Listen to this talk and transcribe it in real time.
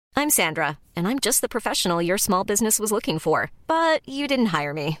I'm Sandra, and I'm just the professional your small business was looking for. But you didn't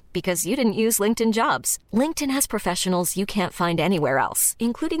hire me because you didn't use LinkedIn Jobs. LinkedIn has professionals you can't find anywhere else,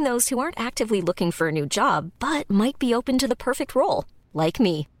 including those who aren't actively looking for a new job, but might be open to the perfect role, like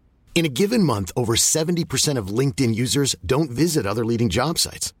me. In a given month, over 70% of LinkedIn users don't visit other leading job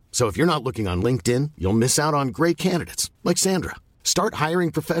sites. So if you're not looking on LinkedIn, you'll miss out on great candidates like Sandra. Start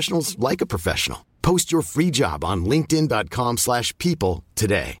hiring professionals like a professional. Post your free job on linkedin.com/people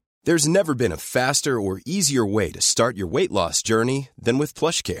today. There's never been a faster or easier way to start your weight loss journey than with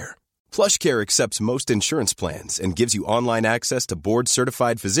PlushCare. PlushCare accepts most insurance plans and gives you online access to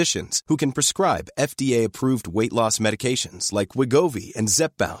board-certified physicians who can prescribe FDA-approved weight loss medications like Wegovy and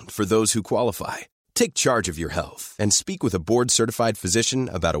Zepbound for those who qualify. Take charge of your health and speak with a board-certified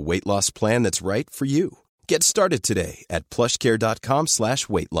physician about a weight loss plan that's right for you. Get started today at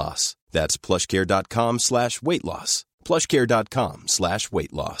plushcare.com/weight loss. That's plushcare.com/weight loss.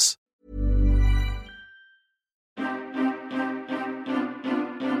 plushcare.com/weight loss.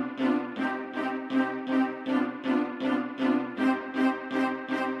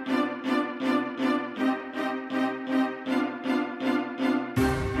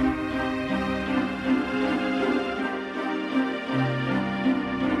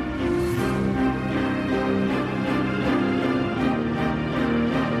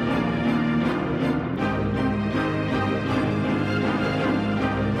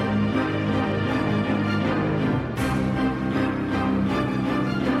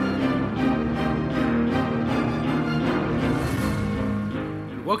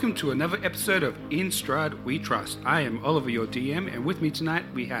 Welcome to another episode of In Stride We Trust. I am Oliver, your DM, and with me tonight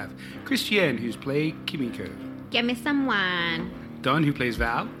we have Christiane, who's played Kimiko. Give me some wine. Don, who plays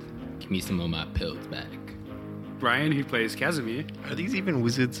Val. Give me some of my pills back. Brian, who plays Casimir. Are these even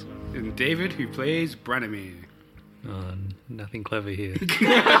wizards? And David, who plays Branimir. Oh, nothing clever here.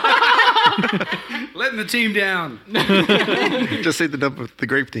 Letting the team down. Just say the number, the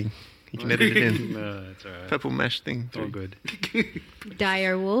grape thing. You can edit it in. No, that's all right. Purple mash thing. All good.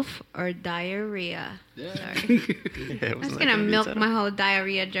 Dire wolf or diarrhea? Yeah. Sorry. Yeah, I was gonna milk my whole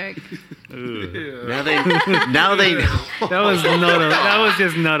diarrhea joke. Now they know. That was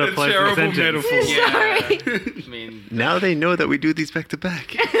just not a pleasant terrible sentence. metaphor. Sorry. I mean, Now they know that we do these back to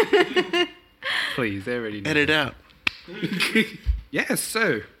back. Please, they already know. Edit out. Yes,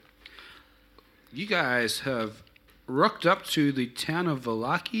 so you guys have rocked up to the town of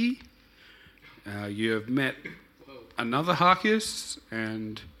Vallaki. You have met another Harkus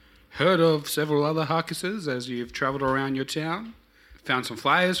and heard of several other Harkuses as you've traveled around your town. Found some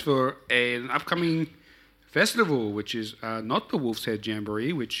flyers for an upcoming festival, which is not the Wolf's Head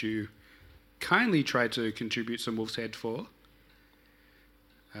Jamboree, which you kindly tried to contribute some Wolf's Head for.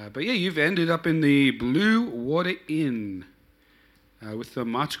 But yeah, you've ended up in the Blue Water Inn with the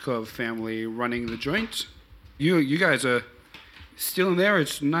Marchkov family running the joint. You guys are still in there.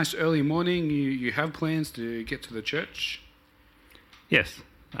 It's a nice early morning. You have plans to get to the church. Yes,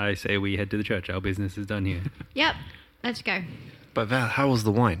 I say we head to the church. Our business is done here. Yep. Let's go. But Val, how was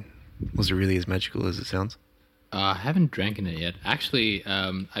the wine? Was it really as magical as it sounds? I haven't drank in it yet. Actually,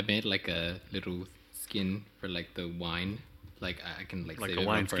 I made like a little skin for like the wine. Like I can like save a it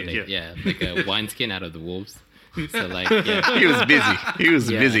wine up for skin, like, yeah. like a wine skin out of the wolves. So like, yeah. He was busy. He was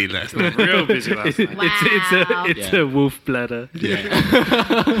Yeah. busy last night. Real busy last night. Wow. It's Yeah. a wolf bladder.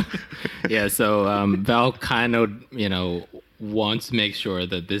 Yeah. Yeah, so Val kind of, wants to make sure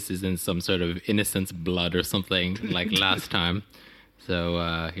that this isn't some sort of innocent's blood or something like last time.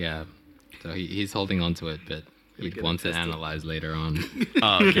 So, yeah. So he's holding on to it, but he wants it analyzed later on.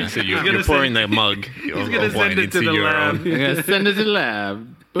 Oh, okay. So you're pouring the mug of wine into your own. I'm going to send it to the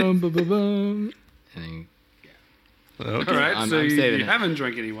lab. Boom, boom, boom, boom. And then, Okay. All right, I'm so you saving it. haven't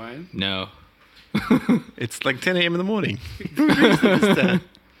drank any wine. no. It's like 10 a.m. in the morning.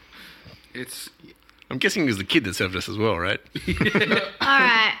 It's I'm guessing it was the kid that served us as well, right? All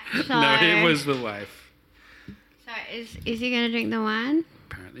right. So, no, it was the wife. So is he gonna drink the wine?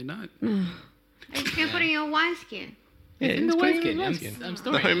 Apparently not. He's gonna put in your wineskin. Yeah, In the wineskin. I'm The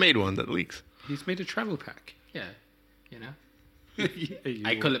storing it. homemade one that leaks. He's made a travel pack. Yeah. Yeah,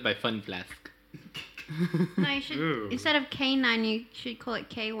 I call it my fun flask. No, you should Ooh. instead of K9, you should call it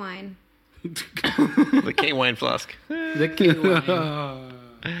K wine. The cane wine flask. The king wine.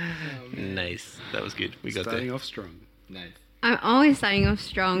 Nice. That was good. We got Starting there. off strong. Nice. I'm always starting off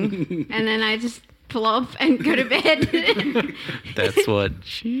strong, and then I just plop and go to bed. That's what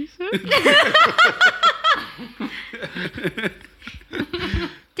she said.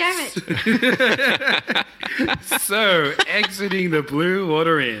 Damn it! So, exiting the Blue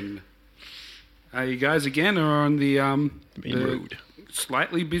Water Inn. You guys again are on the Main road.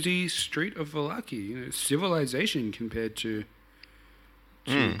 slightly busy street of Vallaki. You know, civilization compared to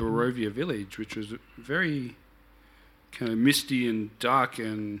Barovia village, which was very kind of misty and dark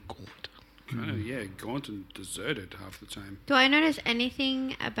and gaunt and deserted half the time. Do I notice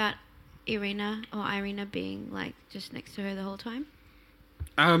anything about Irina being like just next to her the whole time?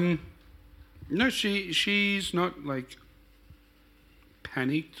 No, she's not like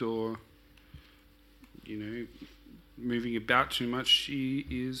panicked or moving about too much. She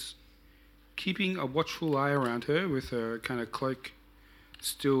is keeping a watchful eye around her with her kind of cloak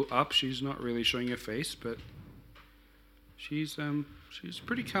still up. She's not really showing her face, but she's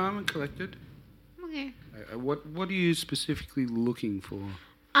pretty calm and collected. Okay. What are you specifically looking for?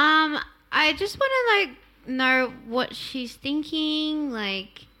 I just want to know what she's thinking.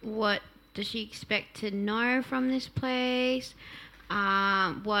 Like, what does she expect to know from this place?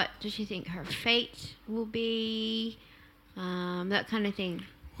 What does she think her fate will be? That kind of thing.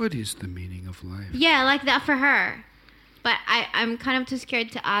 What is the meaning of life? Yeah, like that for her. But I'm kind of too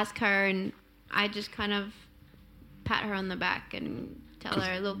scared to ask her, and I just kind of pat her on the back and tell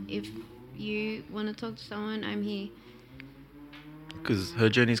her, look, if you want to talk to someone, I'm here. Because her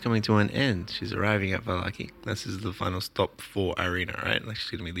journey's coming to an end. She's arriving at Vallaki. This is the final stop for Irina, right? Like,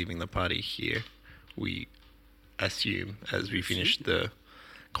 she's going to be leaving the party here. We assume, as we finish the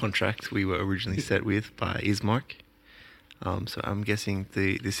contract we were originally set with by Ismark. So I'm guessing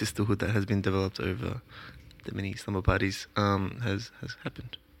the sisterhood that has been developed over the many slumber parties has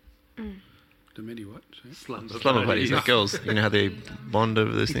happened. The many what? Slumber parties, like girls. You know how they bond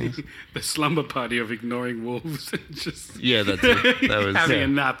over those things? The slumber party of ignoring wolves and just That's it. That was having a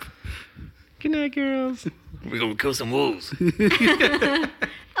nap. Good night, girls. We're going to kill some wolves. Okay.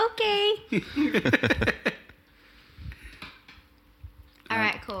 All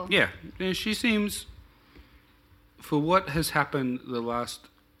right, cool. Yeah, she seems, for what has happened the last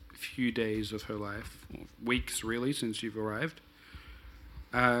few days of her life, or weeks really, since you've arrived,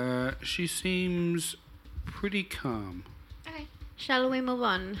 she seems pretty calm. Okay. Shall we move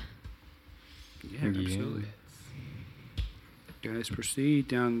on? Yeah, absolutely. Guys, proceed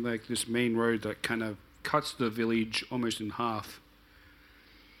down like this main road that kind of cuts the village almost in half.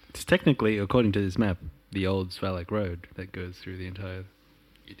 It's technically, according to this map, the old Svalak Road that goes through the entire...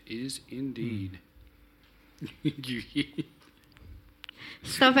 It is indeed.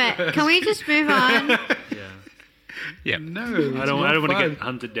 Stop it. Can we just move on? Yeah. No, I don't want to get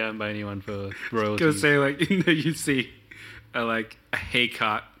hunted down by anyone for royalty. I was gonna say, you see a hay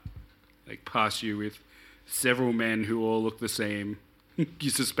cart pass you with several men who all look the same. You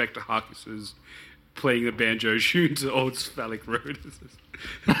suspect the Harkuses playing the banjo tune to old Svalak Road.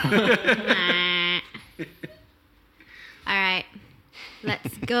 All right.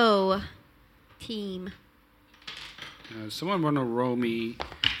 Let's go, team. Someone want to roll me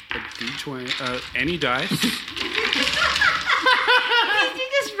a d20, any dice? Did you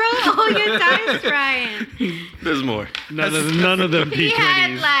just roll all your dice, Ryan? There's more. None of them He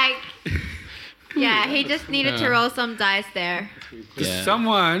D20s. had he just needed to roll some dice there. Yeah.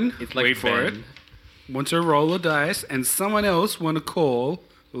 Someone, It's like wait for it, Ben. want to roll a dice, and someone else want to call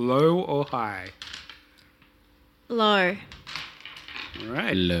low or high. Low. All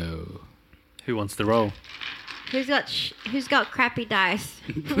right. Low. Who wants to roll? Who's got crappy dice?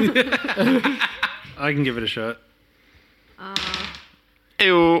 I can give it a shot.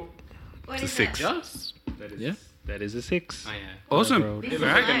 Ew. What It's a is 6. it? Yes. That is a 6. Oh, yeah. Awesome. This is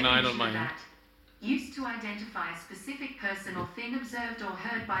Right. a 9 on mine. that used to identify a specific person or thing observed or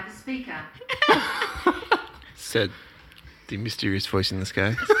heard by the speaker. Said the mysterious voice in the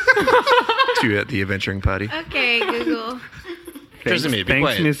sky to the adventuring party. Okay, Google. Tresemme, be Thanks,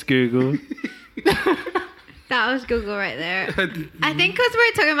 quiet. Miss Google. That was Google right there. I think because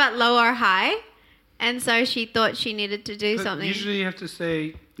we're talking about low or high, and so she thought she needed to do But something. usually you have to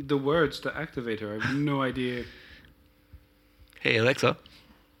say the words to activate her. I have no idea. Hey, Alexa.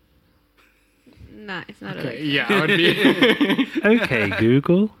 No, it's not. Okay, Alexa. yeah, I would be. Okay,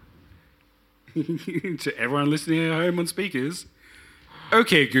 Google. To everyone listening at home on speakers.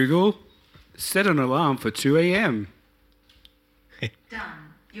 Okay, Google, set an alarm for 2 a.m.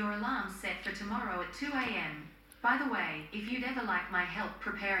 Done. Your alarm's set for tomorrow at 2 a.m. By the way, if you'd ever like my help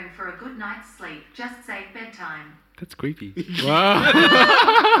preparing for a good night's sleep, just say bedtime. That's creepy. Wow. Can we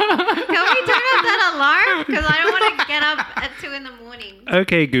turn off that alarm? Because I don't want to get up at 2 in the morning.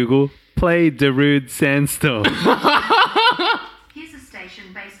 Okay, Google. Play Darude Sandstorm. Here's a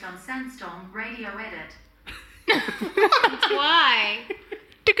station based on Sandstorm Radio Edit. Why?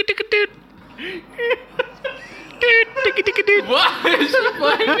 What is she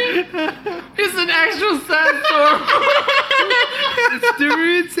playing? It's an actual sandstorm. It's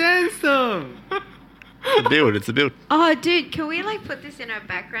Darude Sandstorm. It's a build. Oh, dude, can we like put this in our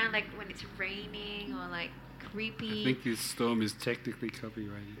background, like when it's raining or like creepy? I think this storm is technically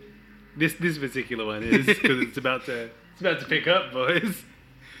copyrighted. This particular one is because it's about to pick up, boys.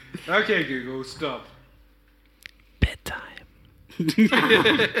 Okay, Google, stop. Bedtime.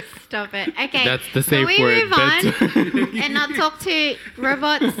 Stop it. Okay. That's the can safe we word. move on and not talk to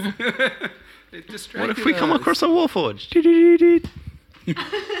robots? It What distracted if we come us. across a Warforged?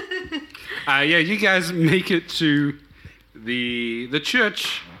 Yeah, you guys make it to the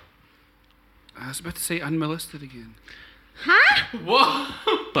church. I was about to say unmolested again. Huh?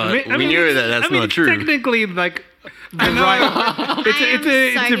 But we knew that that's not true. Technically, like the right.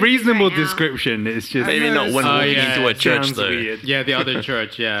 It's so a reasonable confused right now. description. It's just Maybe not when Oh, walking yeah, into a it church, sounds though. weird. Yeah, the other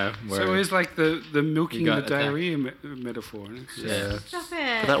church. Yeah. So it's like the milking You the got attacked. diarrhea metaphor. And it's just- Stop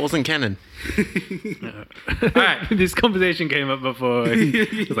it. That wasn't canon. Alright, this conversation came up before.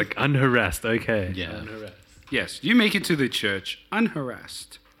 It was like unharassed. Okay. Yeah. Unharassed. Yes, you make it to the church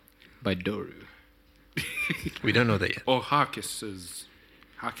unharassed. By Doru. We don't know that yet. Or Harkis's.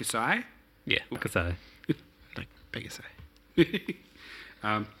 Harkisai? Yeah. Kasai. Like Pegasus.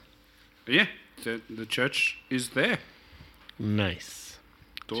 Yeah, the church is there. Nice.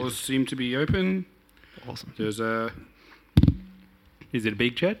 Doors seem to be open. Awesome. There's a. Is it a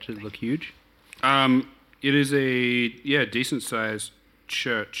big church? Does it look huge? It is a decent sized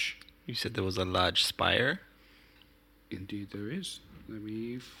church. You said there was a large spire. Indeed, there is. Let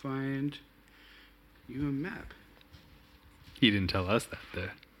me find you a map. He didn't tell us that though.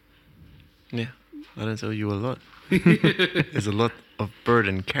 Yeah. I don't tell you a lot. There's a lot of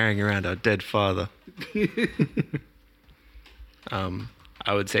burden carrying around our dead father.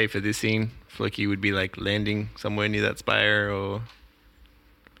 I would say for this scene, Floki would be like landing somewhere near that spire, or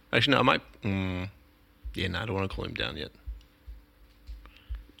actually no, I might. Yeah, no, I don't want to call him down yet.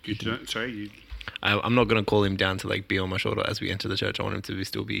 You don't, sorry, you. I'm not gonna call him down to like be on my shoulder as we enter the church. I want him to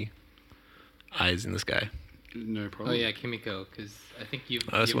still be eyes in the sky. No Oh problem. yeah, Kimiko, because I think you've.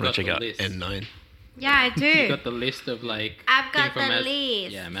 I just you've want got to check the out list. N9. Yeah, I You do. got the list of like. I've got came from the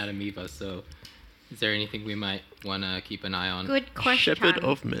list. Yeah, Madame Eva. So, is there anything we might want to keep an eye on? Good question. Shepherd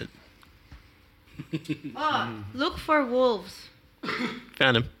of Mid. Oh, look for wolves.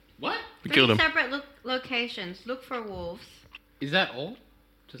 Found him. What? We Three killed him. separate locations. Look for wolves. Is that all?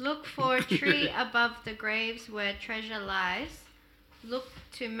 Just Look for tree above the graves where treasure lies. Look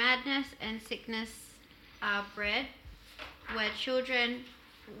to madness and sickness are bred, where children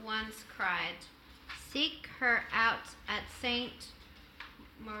once cried. Seek her out at Saint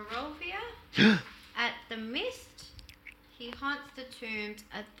Morovia, at the mist. He haunts the tombs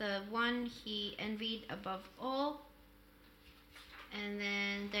at the one he envied above all. And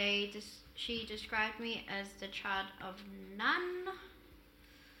then she described me as the child of none.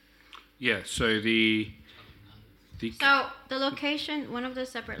 Yeah, so the So the location, one of the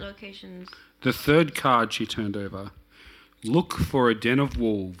separate locations. the third card she turned over. Look for a den of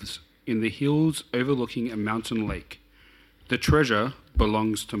wolves in the hills overlooking a mountain lake. The treasure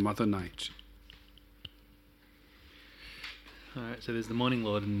belongs to Mother Night. Alright, so there's the Morning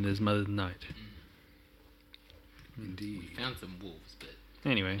Lord and there's Mother Night. Indeed. found some wolves, but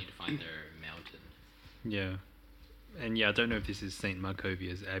Anyway, need to find their mountain. yeah. And yeah, I don't know if this is St.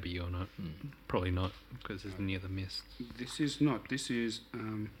 Markovia's Abbey or not. Probably not, because it's near the mist. This is not. This is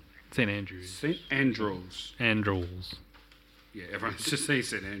St. Andrews. St. Andrews. Andrew's. Yeah, everyone's just saying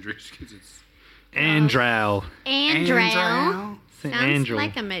St. Andrews because it's Andral. Andral. St. Sounds Andrew.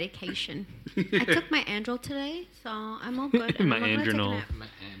 like a medication. I took my Andral today, so I'm all good. and My I'm gonna take a Andronol. nap. My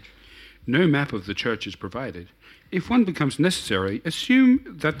Andrew. No map of the church is provided. If one becomes necessary, assume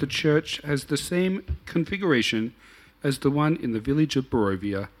that the church has the same configuration as the one in the village of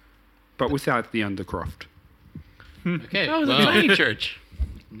Borovia, but without the undercroft. Okay. That was a well, tiny church.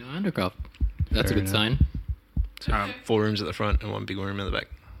 no undercroft. That's Fair a good enough. sign. 4 rooms at the front and 1 big room in the back.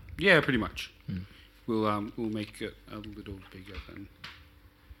 Yeah, pretty much. We'll make it a little bigger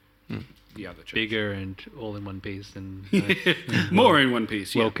than the other church. Bigger and all in one piece. And More in one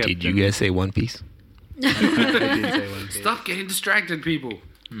piece. Yeah. well kept. Did you guys say One Piece? I did say one piece. Stop getting distracted, people.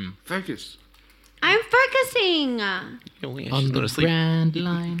 Focus. I'm focusing. Oh, yeah, On she's the not asleep. Grand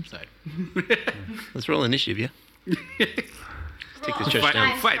Line. Sorry. Let's roll initiative, yeah? Let's take this church Fight,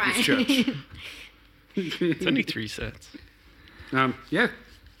 down. fight this church. It's only 3 sets. Yeah.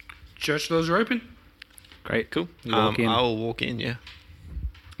 Church doors are open. Great. Cool. We walk in. I'll walk in, yeah.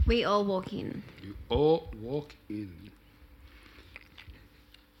 We all walk in. You all walk in.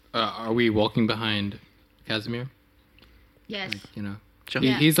 Are we walking behind Casimir? Yes. You know, Sure.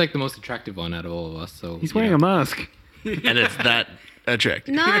 Yeah. he's like the most attractive one out of all of us. So He's you wearing know. a mask. and it's that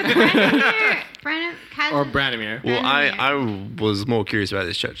attractive. No, Branimir. Or Branimir. Well, Branimir. I was more curious about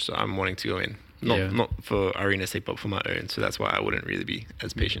this church, so I'm wanting to go in. Yeah. Not for Irina's sake, but for my own. So that's why I wouldn't really be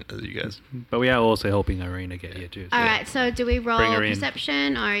as patient as you guys. But we are also helping Irina get here too. So. All right, so do we roll Bring her in.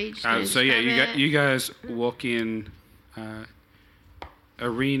 perception, or are you just gonna So yeah, describe it? you guys walk in.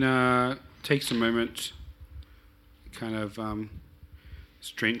 Arena takes a moment, kind of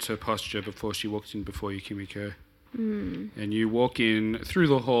straightens her posture before she walks in before you, Kimiko. And you walk in through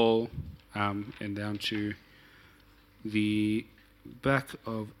the hall and down to the back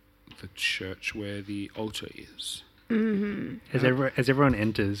of the church where the altar is. As everyone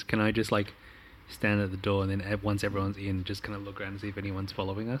enters, can I just like stand at the door and then once everyone's in, just kind of look around and see if anyone's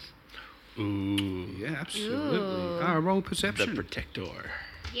following us? Ooh, Yeah, absolutely. Ooh. Roll the perception. protector.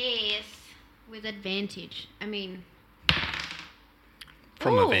 Yes, with advantage. I mean,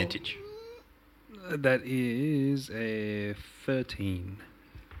 From Ooh. a vantage. That is a 13.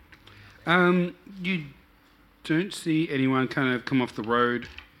 You don't see anyone kind of come off the road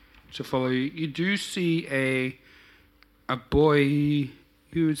to follow you. You do see a boy, you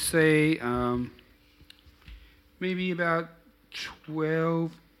would say, maybe about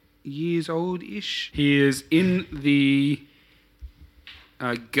 12 years old-ish. He is in the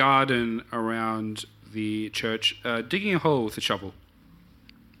garden around the church, digging a hole with a shovel.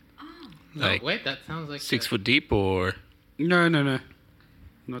 Like Oh, wait, that sounds like 6 foot deep or... No.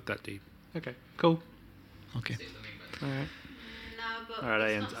 Not that deep. Okay, cool. Okay. All right. no, but All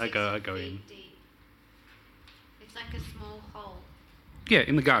right, it's not I 6 go feet in. deep. It's like a small hole. Yeah,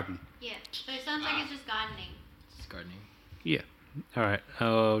 in the garden. Yeah, so it sounds like it's just gardening. It's gardening. Yeah. All right,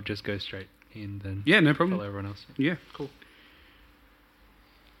 I'll just go straight in then. Yeah, no Follow problem. everyone else. Yeah, cool.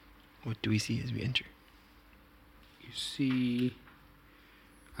 What do we see as we enter? You see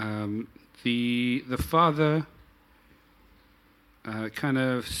the father kind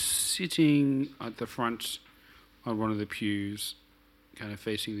of sitting at the front on one of the pews, kind of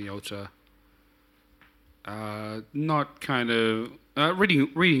facing the altar. Not kind of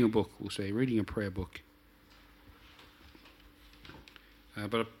reading a book, we'll say, reading a prayer book.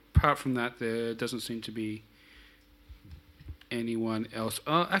 But apart from that, there doesn't seem to be anyone else.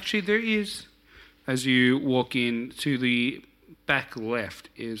 Actually, there is. As you walk in to the back left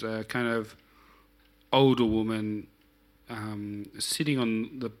is a kind of older woman sitting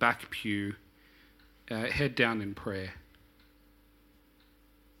on the back pew, head down in prayer.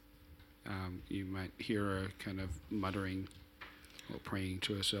 You might hear her kind of muttering or praying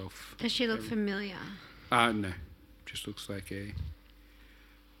to herself. Does she look familiar? No, just looks like a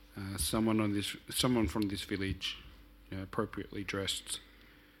someone from this village, appropriately dressed,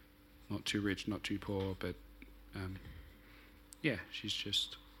 not too rich, not too poor, but yeah, she's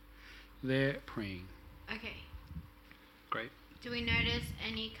just there praying. Okay. Great. Do we notice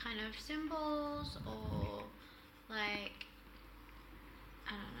any kind of symbols or like,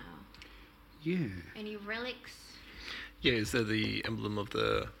 I don't know, Yeah. any relics? Yeah, is there the emblem of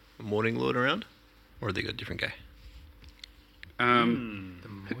the Morning Lord around? Or have they got a different guy? A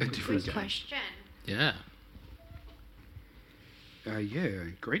different Good question. Yeah. Yeah,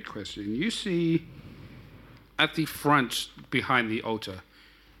 great question. You see at the front behind the altar,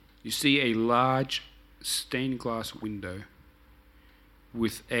 you see a large stained glass window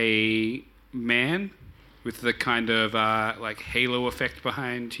with a man with the kind of like halo effect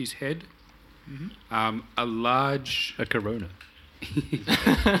behind his head. A large, A corona.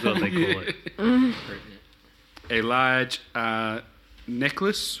 That's what they call it. a large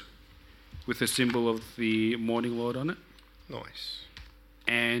necklace with a symbol of the Morning Lord on it. Nice.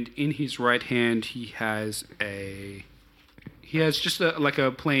 And in his right hand, he has just like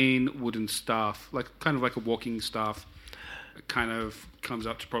a plain wooden staff, like kind of like a walking staff. It kind of comes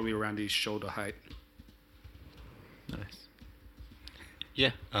up to probably around his shoulder height. Nice.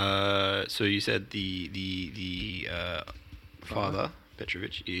 Yeah. So you said the father,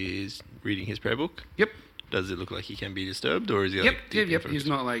 Petrovich, is reading his prayer book. Yep. Does it look like he can be disturbed, or is he? Yep. Like, deep in Yep. focus? He's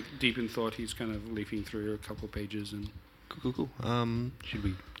not like deep in thought. He's kind of leafing through a couple of pages and. Cool. Should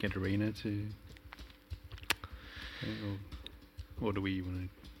we get Arena to... Or do we want to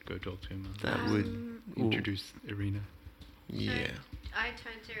go talk to him? That would Introduce Arena. Yeah. I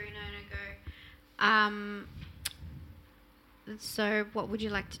turn to Irina and I go, so what would you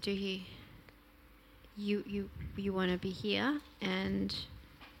like to do here? You want to be here, and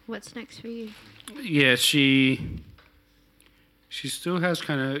what's next for you? Yeah, she still has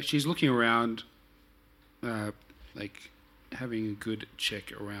she's looking around, like having a good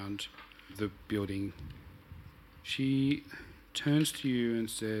check around the building. She turns to you and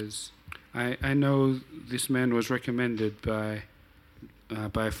says, I know this man was recommended by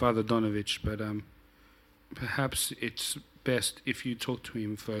Father Donovich, but perhaps it's best if you talk to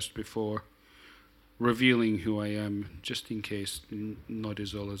him first before revealing who I am, just in case not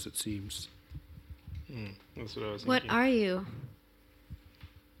as all as it seems. That's what I was What thinking. are you?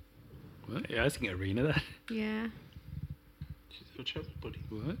 What? You're asking Arena that? Yeah. She's a chubby buddy.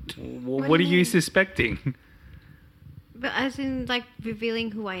 What? What are do you you mean? suspecting? But as in, like,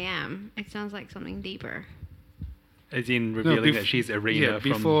 revealing who I am, it sounds like something deeper. As in revealing bef- that she's Arena yeah,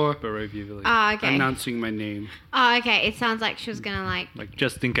 from before- Barovia Village. Oh, okay. Announcing my name. Oh, okay. It sounds like she was gonna, like... Like,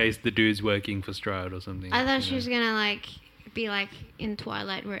 just in case the dude's working for Strahd or something. I thought you she know. was gonna, like, be like in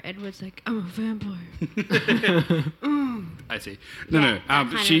Twilight where Edward's like, I'm a vampire. I see. Yeah, No, that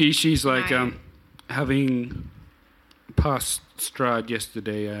kind of she's like, scenario. having passed Strahd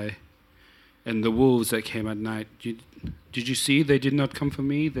yesterday, and the wolves that came at night, did you see? They did not come for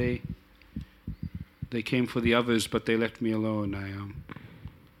me. They came for the others, but they left me alone.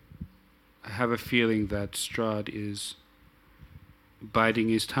 I have a feeling that Strahd is biding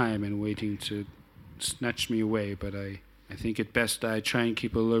his time and waiting to snatch me away, but I think it best I try and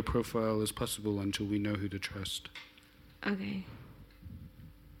keep a low profile as possible until we know who to trust. Okay.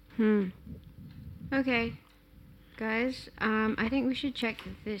 Okay. Guys, I think we should check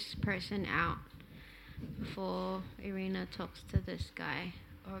this person out before Irina talks to this guy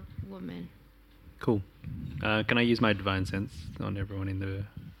or woman. Cool. Can I use my divine sense on everyone in the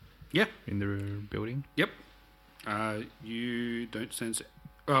Yeah. building? Yep. You don't sense it.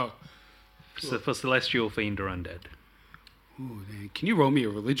 Oh. So for celestial, fiend, or undead. Ooh, man. Can you roll me a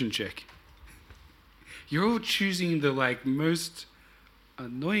religion check? You're all choosing the most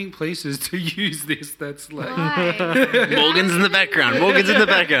annoying places to use this. That's like Why? Morgan's in the background. Morgan's in the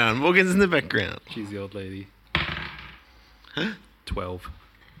background. Morgan's in the background. She's the old lady. 12.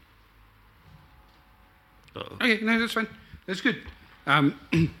 okay. No, that's fine. That's good.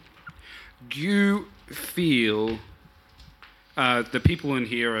 Do you feel the people in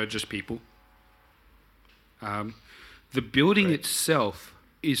here are just people? The building itself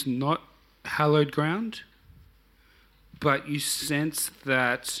is not hallowed ground, but you sense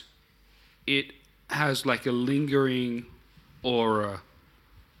that it has like a lingering aura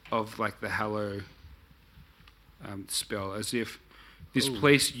of like the hallow spell, as if this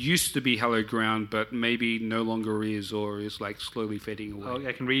place used to be hallowed ground, but maybe no longer is, or is like slowly fading away. Oh,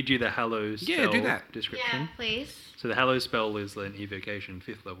 I can read you the Hallow spell Yeah, do that. description. Yeah, please. So the Hallow spell is an evocation,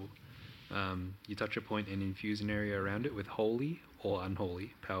 5th level. You touch a point and infuse an area around it with holy or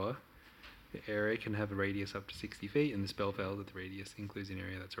unholy power. The area can have a radius up to 60 feet, and the spell fails if the radius includes an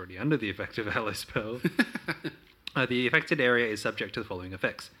area that's already under the effect of a Hallow spell. The affected area is subject to the following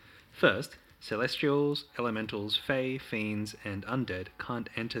effects. First, celestials, elementals, fae, fiends, and undead can't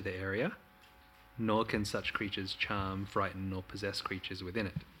enter the area, nor can such creatures charm, frighten, or possess creatures within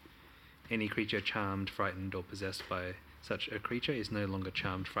it. Any creature charmed, frightened, or possessed by such a creature is no longer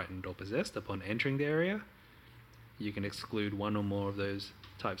charmed, frightened, or possessed upon entering the area. You can exclude one or more of those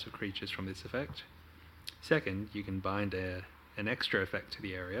types of creatures from this effect. Second, you can bind an extra effect to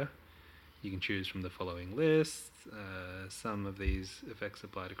the area. You can choose from the following list. Some of these effects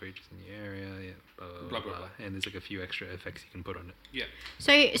apply to creatures in the area. Yeah, blah, blah, blah, Blah, blah, blah. And there's like a few extra effects you can put on it. Yeah.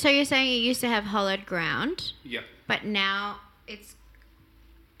 So you're saying it used to have hollowed ground, Yeah. but now it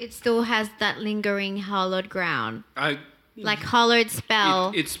still has that lingering hollowed ground, like hollowed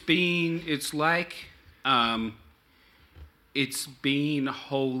spell. It's been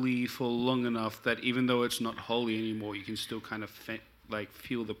holy for long enough that even though it's not holy anymore, you can still kind of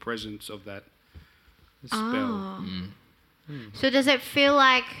feel the presence of that spell. Oh. So does it feel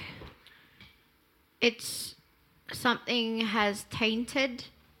like it's something has tainted?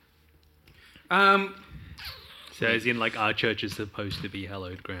 So as in like our church is supposed to be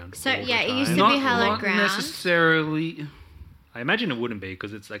hallowed ground. So, all the yeah, it time. used to be hallowed ground. necessarily. I imagine it wouldn't be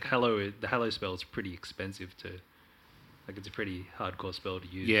because it's like the Hallow spell is pretty expensive to, like it's a pretty hardcore spell to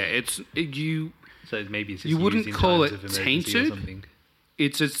use. Yeah, you. So maybe it's just You wouldn't used in call times it of emergency or tainted? something.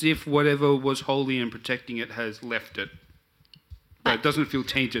 It's as if whatever was holy and protecting it has left it. But it doesn't feel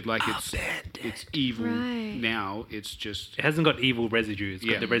tainted like it's evil Right. now. It's just It hasn't got evil residue. It's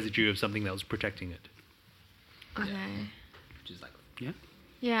Yeah. got the residue of something that was protecting it. Okay. Which is like, yeah.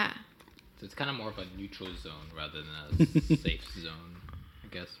 Yeah. so it's kind of more of a neutral zone rather than a safe zone, I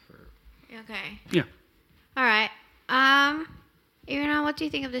guess. For Okay. Yeah. All right. Irina, what do you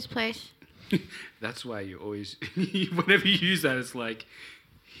think of this place? That's why you always, whenever you use that, it's like,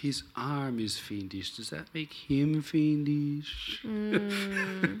 his arm is fiendish. Does that make him fiendish?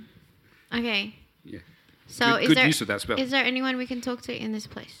 Okay. Yeah. So Good- is good there use of that spell. Is there anyone we can talk to in this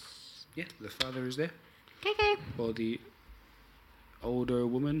place? Yeah, the father is there. Okay. Or the older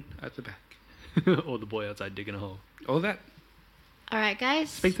woman at the back. Or the boy outside digging a hole. All that. All right, guys.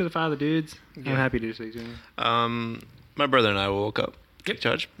 Speak to the father, dudes. Yeah. I'm happy to speak to him. My brother and I will walk up. Yep.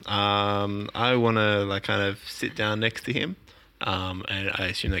 Charge. I want to like kind of sit down next to him, and I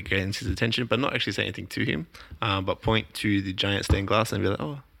assume that gains his attention, but not actually say anything to him, but point to the giant stained glass and be like,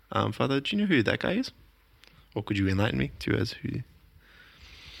 "Oh, Father, do you know who that guy is? Or could you enlighten me to as who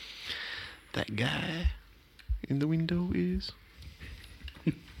that guy in the window is?"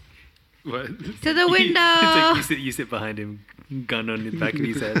 What? To the window. It's like you sit behind him, gun on the back of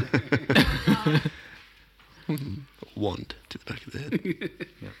his head. Wand to the back of the head.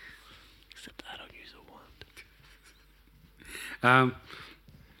 Yeah. Except I don't use a wand.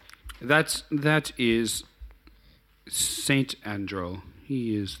 That is Saint Andro.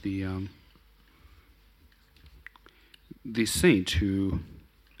 He is the saint who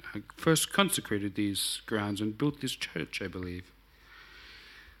first consecrated these grounds and built this church, I believe.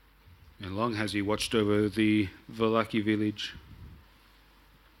 And long has he watched over the Vallaki village.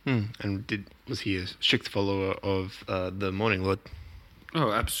 And was he a strict follower of the Morning Lord?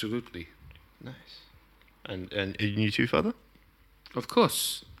 Oh, absolutely. Nice. And you too, Father? Of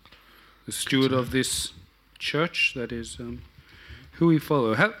course. The steward of this church, that is who we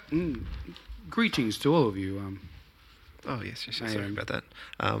follow. Greetings to all of you. Oh yes, I sorry am. about that.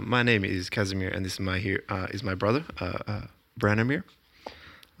 My name is Casimir, and this is my brother, Branimir.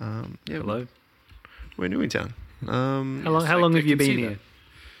 Yeah, Hello. we're new in town. How I long have you can see been that. here?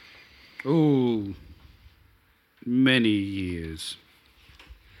 Oh, many years.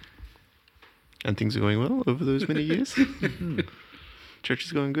 And things are going well over those many years. Church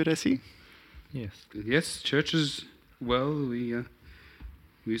is going good, I see. Yes. Yes, church is well. We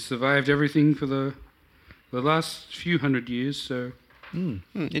survived everything for the last few hundred years. So,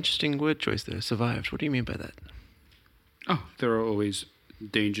 Interesting word choice there. Survived. What do you mean by that? oh, there are always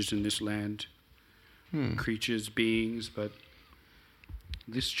dangers in this land, creatures, beings, but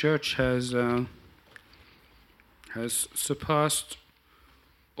this church has surpassed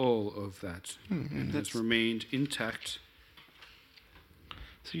all of that and has remained intact.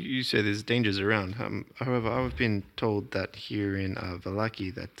 So you say there's dangers around. However, I've been told that here in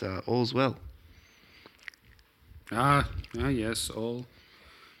Vallaki that all's well. Yes, all.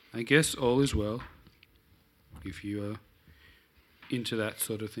 I guess all is well. If you are into that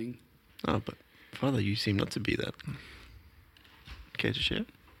sort of thing. Oh, but Father, you seem not to be that. Care to share?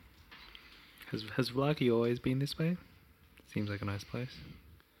 Has Vallaki always been this way? Seems like a nice place.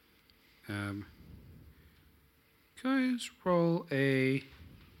 Guys, roll a.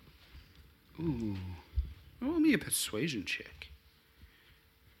 Ooh, roll me a persuasion check.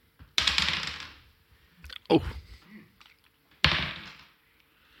 Oh,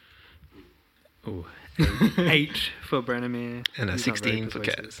 Oh, 8 for Branimir. and a He's not very 16 for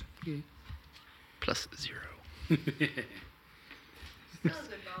persuasive. Kaz. Plus 0.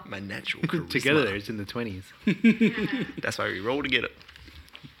 My natural charisma. Together, it's in the 20s. That's why we roll together.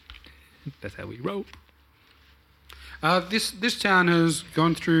 That's how we roll. This town has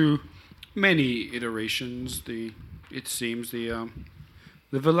gone through many iterations. It seems the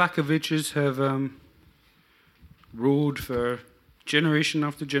Valakoviches have ruled for generation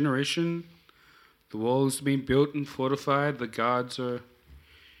after generation. The walls have been built and fortified. The guards are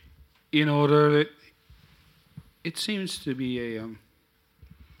in order. It seems to be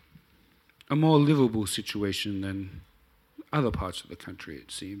a more livable situation than other parts of the country,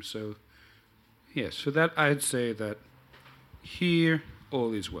 it seems. So, yes, for that I'd say that here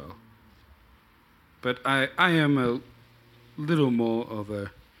all is well. But I am a little more of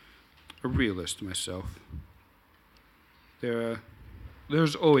a realist myself.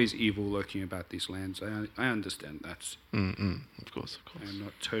 There's always evil lurking about these lands. I understand that. Of course. I'm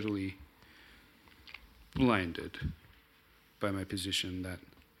not totally blinded by my position that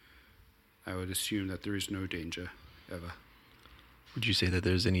I would assume that there is no danger ever. Would you say that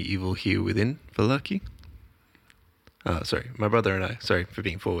there's any evil here within Vallaki? Sorry, my brother and I. Sorry for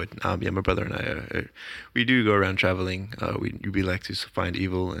being forward. My brother and I. We do go around traveling. We like to find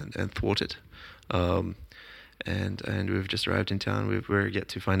evil and thwart it. And we've just arrived in town. We're yet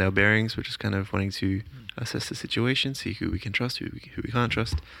to find our bearings. We're just kind of wanting to assess the situation, see who we can trust, who we can't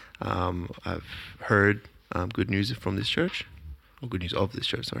trust. I've heard good news from this church, or good news of this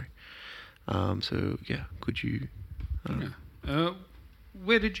church. Sorry. So yeah, could you?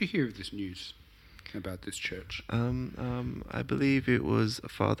 Where did you hear of this news about this church? I believe it was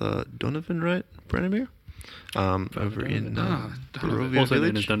Father Donovan, right, Branimir? Over in Barovia Also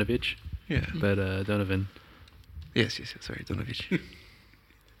known as Village. Donovich. Yeah. But Donovan. Yes. Sorry, Donovich.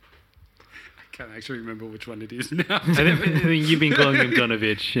 can't actually remember which one it is now. I think you've been calling him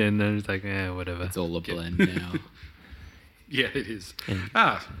Donovich, and then it's like, whatever. It's all a blend now. Yeah, it is.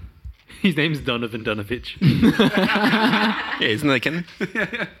 His name's Donovan Donovich. Yeah, isn't that canon?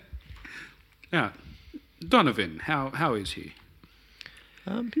 Yeah. Donovan, how is he?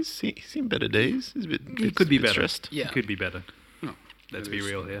 He's seen better days. He's a bit, He could be bit better. stressed. Yeah. It could be better. Oh, Let's that be is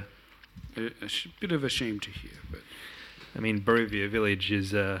real here. A bit of a shame to hear, but I mean, Barovia Village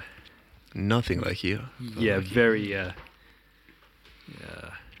is, Nothing like here. very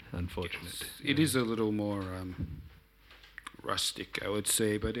unfortunate. it is a little more rustic, I would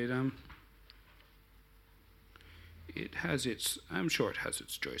say, but it has its. I'm sure it has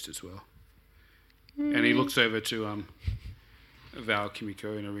its joys as well. And he looks over to Val,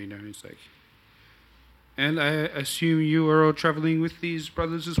 Kimiko, and Arena, and he's like, "And I assume you are all traveling with these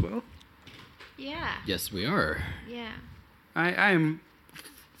brothers as well?" Yeah. Yes, we are. Yeah. I am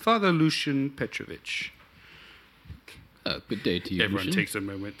Father Lucian Petrovich. Good day to you, Everyone Lucian. takes a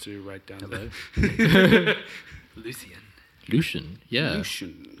moment to write down Lucian. Lucian, yeah.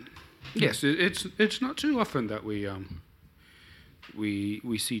 Lucian. Yes, it's not too often that we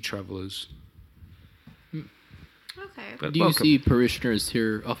see travelers. Okay. But Do you welcome. see parishioners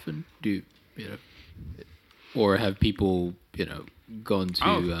here often? Or have people, gone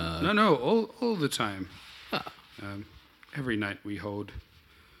to... No, all the time. Every night we hold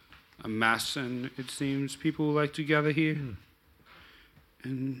a mass, and it seems people like to gather here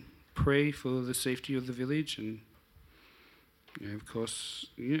and pray for the safety of the village. And of course,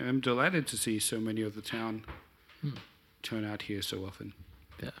 I'm delighted to see so many of the town turn out here so often.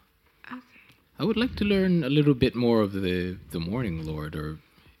 Yeah. Okay. I would like to learn a little bit more of the Morning Lord, or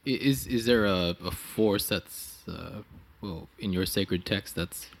is there a force that's in your sacred text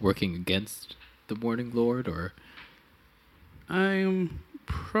that's working against the Morning Lord, or? I am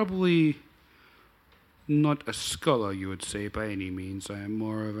probably not a scholar, you would say, by any means. I am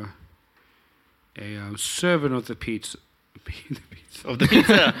more of a servant of the pizza. Of the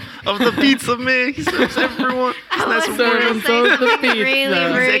pizza. Of the pizza, man. He serves everyone. It's nice and warm. Something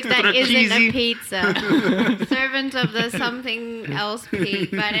really rude extra that isn't cheesy. a pizza. Servant of the something else pig.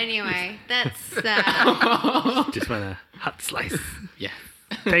 But anyway, that's Just want a hot slice. Yeah.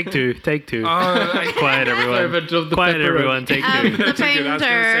 Take two. I Quiet, everyone. Servant of the Quiet, pepperoni. everyone. Take two. the was going to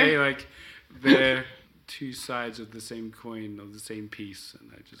say, painter. like, they're two sides of the same coin of the same piece,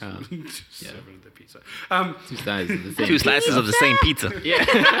 and I just servant of the pizza. Two sides of the same. Two slices of the same pizza.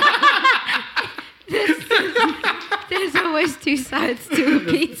 There's always two sides to a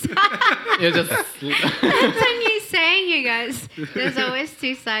pizza. You're just That's a new saying, you guys. There's always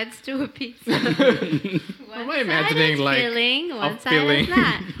two sides to a pizza. One am I imagining side is like filling, one a side filling? is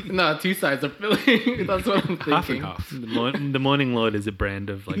not. No, two sides are filling. That's what I'm thinking. Half and half. The Morning Lord is a brand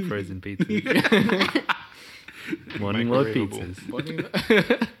of like frozen pizzas. Morning Lord Microwavable.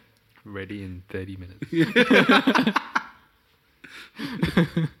 pizzas. Ready in 30 minutes.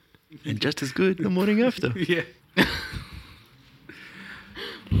 And just as good the morning after. Yeah.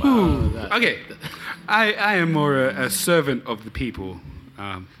 Okay. I am more a servant of the people.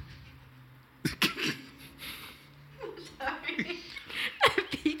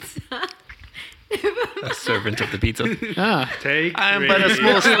 Pizza. A servant of the pizza. Take I am but a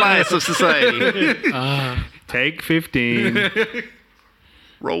small slice of society. Take 15.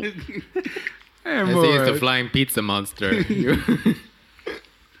 Roll. I am As he more is the flying pizza monster.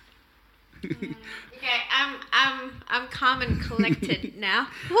 Okay, I'm calm and collected now.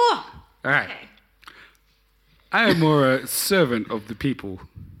 Whew. all right. Okay. I am more a servant of the people.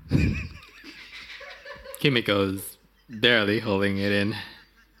 Kimiko's barely holding it in.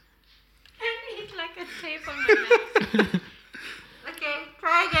 I need like a tape on my mouth. Okay,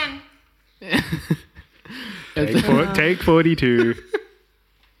 try again. Take 42.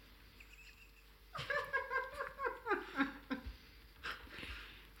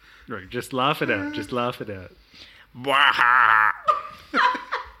 Right, just laugh it out. Just laugh it out.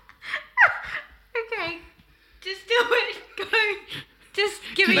 Okay, just do it. Go. Just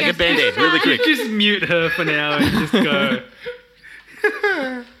give me Like your a Band-Aid, really quick. Just mute her for now and just go.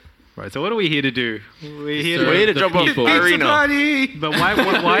 Right, so what are we here to do? We're here We're here to the drop off people. Irina. Party! But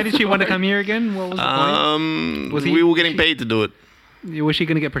why did she want to come here again? What was the point? Was he- We were getting paid to do it. Was she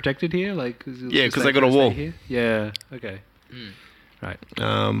going to get protected here? Like, Yeah, 'cause I got a wall. Yeah. Okay. Right.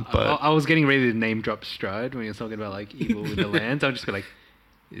 But I was getting ready to name drop Stride when he was talking about like evil in the lands. I'll just be like,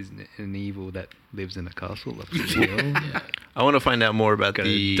 isn't it an evil that lives in a castle up the hill? I want to find out more about Got a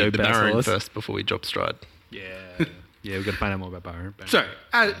the dope-ass Baron horse. first before we drop Stride. Yeah. Yeah, we've got to find out more about Byron. Sorry,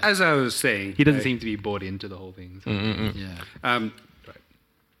 as I was saying, He doesn't seem to be bought into the whole thing. So. Yeah.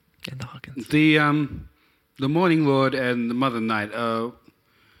 And the Hawkins. The Morning Lord and the Mother Knight are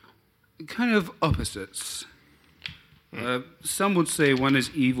kind of opposites. Some would say one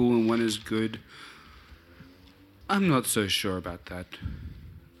is evil and one is good. I'm not so sure about that.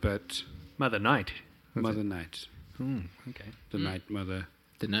 But Mother Night. Mother Knight. Okay. The Night Mother.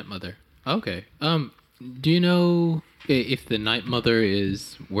 The Night Mother. Okay. Do you know if the Night Mother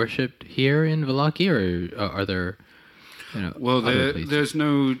is worshipped here in Vallaki, or are there? Well, other places? there's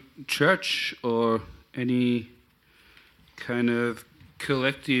no church or any kind of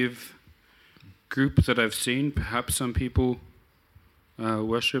collective group that I've seen. Perhaps some people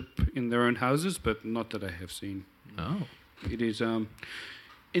worship in their own houses, but not that I have seen. Oh. It is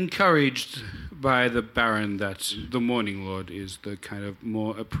encouraged by the Baron that the Morning Lord is the kind of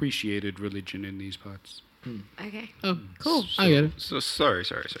more appreciated religion in these parts. Okay. Oh, Cool. I get it. So sorry.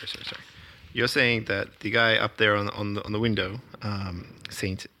 You're saying that the guy up there on the window,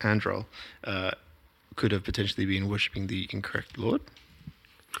 Saint Androl, could have potentially been worshipping the incorrect lord?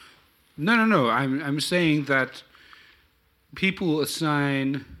 No. I'm saying that people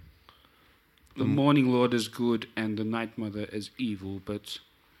assign the Morning Lord as good and the Night Mother as evil, but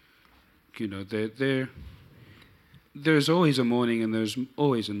there's always a morning and there's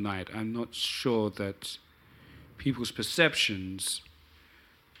always a night. I'm not sure that people's perceptions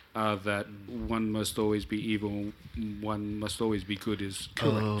are that one must always be evil, one must always be good is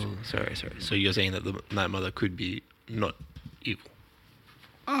correct. Oh, sorry. So you're saying that the Night Mother could be not evil?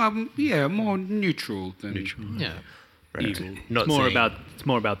 Yeah, more neutral than Yeah. Right. evil. Not It's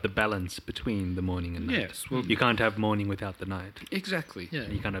more about the balance between the morning and night. Yes, well, You can't have morning without the night. exactly. Yeah.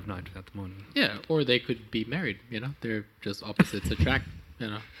 And you can't have night without the morning. Yeah. Or they could be married. They're just opposites attract.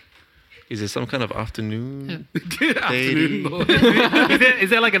 Is there some kind of afternoon? Afternoon Lord. Is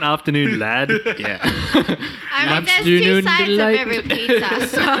there like an afternoon lad? Yeah. I mean, there's two Afternoon sides delight. of every pizza,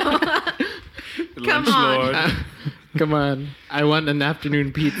 so come Lunch on. Lord. Come on. I want an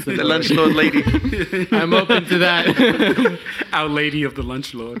afternoon pizza. The lunch lord lady. I'm open to that. Our Lady of the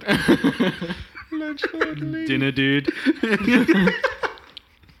Lunch Lord. Lunch lord lady. Dinner dude.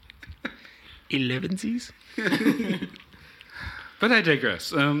 11sies. But I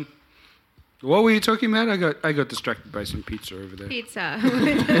digress. What were you talking about? I got distracted by some pizza over there. Pizza.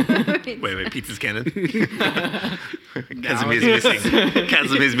 Wait, pizza's canon. Casimir's missing.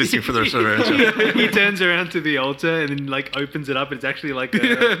 Casimir's missing for the rest of the restaurant. He turns around to the altar and then like opens it up and it's actually like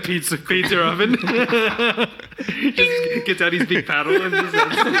a pizza oven. Just gets out his big paddle and just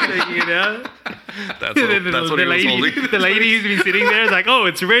starts taking it out. That's what he was holding. The lady who's been sitting there is like, "Oh,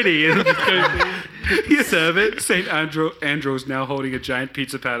 it's ready." And just goes, You serve it. Saint Andrew's now holding a giant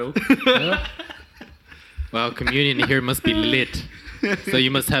pizza paddle. Well, communion here must be lit. So you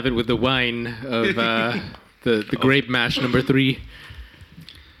must have it with the wine of the grape mash number 3.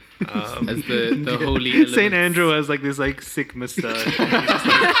 As the holy elements. Saint Andrew has like this like sick mustache.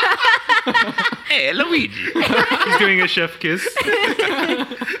 Hey, Luigi. He's doing a chef kiss.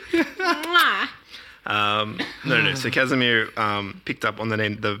 Mwah. No. So Casimir picked up on the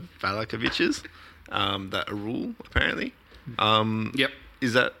name the Valakoviches, that are rule apparently. Yep.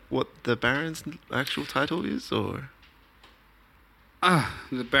 Is that what the Baron's actual title is, or?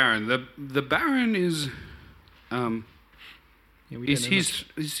 The Baron. The Baron is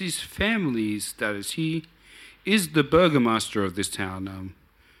his family's status. He is the burgomaster of this town.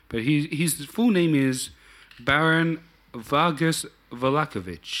 But his full name is Baron Vargas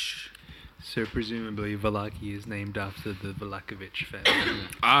Valakovich. So presumably Vallaki is named after the Valakovich family.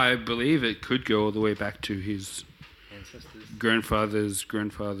 I believe it could go all the way back to his Ancestors. grandfather's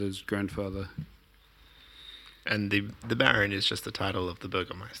grandfather's grandfather. And the Baron is just the title of the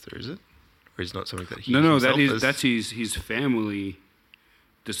Burgermeister, is it? Or is not something that he No, himself that's his family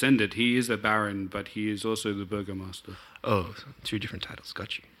descendant. He is a Baron, but he is also the burgomaster. Oh, so 2 different titles.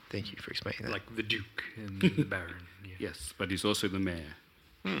 Got you. Thank you for explaining that. Like the Duke and the Baron. Yeah. Yes, but he's also the mayor.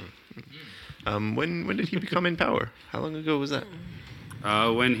 When did he become in power? How long ago was that?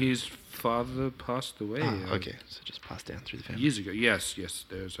 When his father passed away. Okay, so just passed down through the family. Years ago. Yes.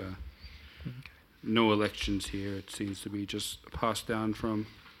 There's no elections here. It seems to be just passed down from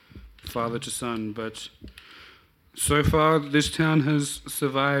father to son. But so far, this town has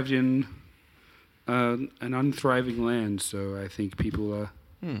survived in an unthriving land. So I think people are.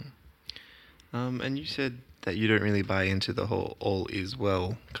 And you said that you don't really buy into the whole "all is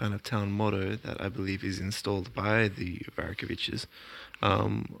well" kind of town motto that I believe is installed by the Varakoviches.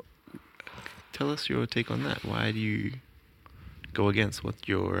 Tell us your take on that. Why do you go against what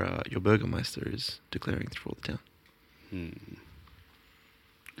your Burgermeister is declaring through all the town?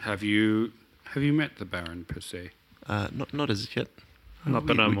 Have you met the Baron per se? Not as yet. Not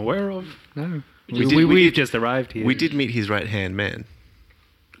that I'm aware of. No. We We've did- just arrived here. We did meet his right-hand man.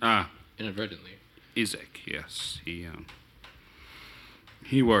 Inadvertently. Izek, yes.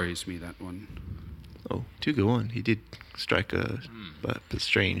 He worries me, that one. Oh, to go on. He did strike a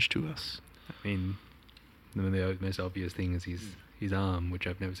strange to us. I mean, the most obvious thing is his arm, which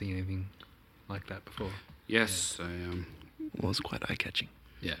I've never seen anything like that before. Yes, Was quite eye-catching.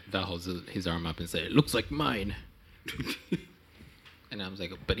 Yeah, Val holds his arm up and says, "It looks like mine." And I was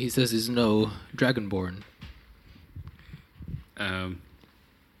like, "But he says he's no dragonborn."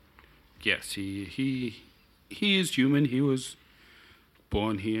 Yes, he is human. He was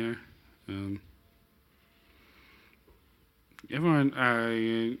born here. Everyone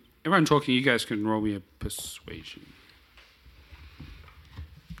talking. You guys can roll me a persuasion.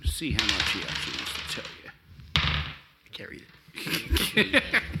 See how much he actually wants to tell you. Carried it.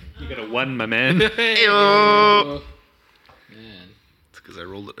 You got a 1, my man. Man. It's because I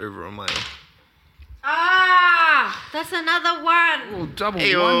rolled it over on my... Ah, that's another one. Oh, double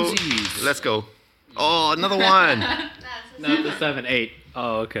Ayo. onesies. Let's go. Oh, another one. No, the 7, 8.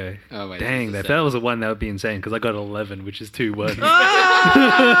 Oh, okay. Oh, wait, Dang, that's if the that was a 1, that would be insane, because I got 11, which is 2 1s.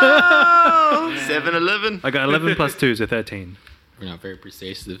 7-11. I got 11 plus 2, so 13. We're not very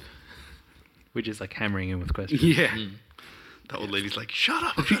persuasive. We're just like hammering in with questions. Yeah. The old lady's like, shut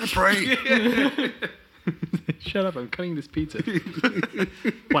up, I'm trying to pray. Shut up, I'm cutting this pizza.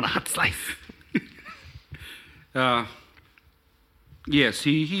 Want a hot slice? Yes,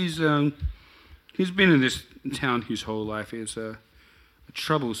 he's been in this town his whole life. It's a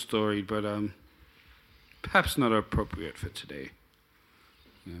trouble story, but perhaps not appropriate for today.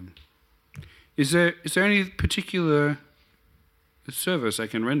 Is there any particular service I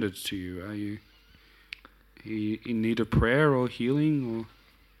can render to you? Are you in need of prayer or healing,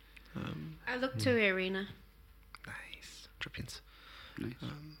 or? I look to Irina. Nice. Drop-ins. Nice.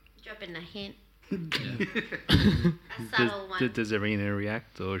 Drop in a hint. A Does, subtle one. does Irina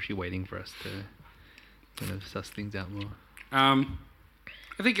react, or is she waiting for us to kind of suss things out more? I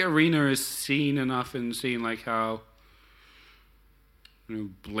think Irina has seen enough and seen like how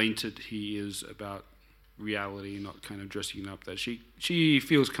blatant he is about reality, not kind of dressing up, that she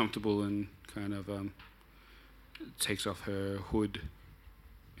feels comfortable and kind of takes off her hood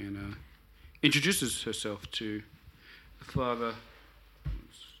and introduces herself to the father.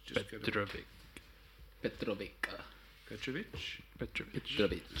 Petrovic. Petrovich.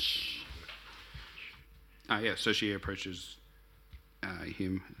 Yeah, so she approaches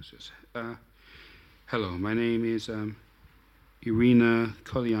him and says, hello, my name is Irina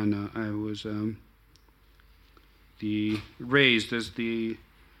Kolyana. I was raised as the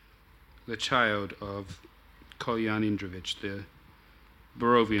child of Kolyan Indrovich, the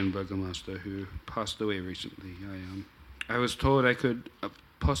Barovian burgomaster who passed away recently. I was told I could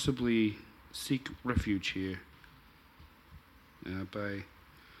possibly seek refuge here by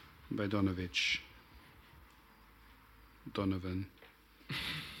Donovan.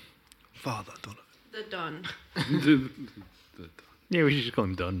 Father Donovan. The Don. the Yeah, we should just call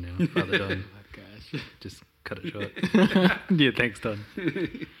him Don now. Father Don. Oh, gosh. Just cut it short. Yeah, thanks, Don.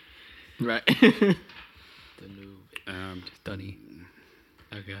 Right. The new... Donny.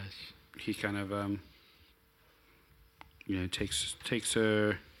 Oh, gosh. he kind of takes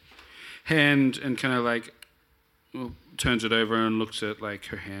her hand and kind of like turns it over and looks at like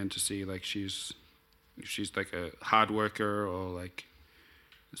her hand to see like she's like a hard worker or like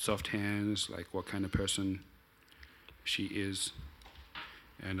soft hands, like what kind of person she is.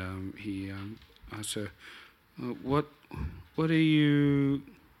 And he asks her, what are you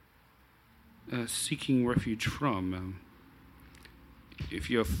seeking refuge from? If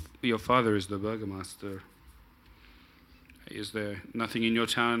your father is the burgomaster, is there nothing in your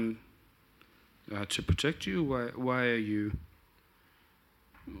town to protect you? Why are you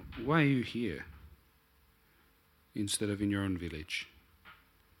here instead of in your own village?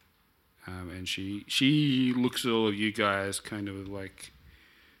 And she looks at all of you guys kind of like,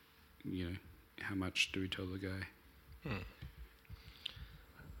 how much do we tell the guy?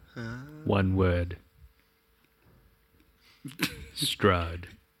 One word. Strahd.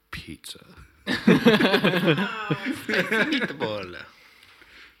 Pizza. Meatball.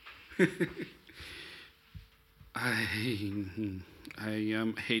 I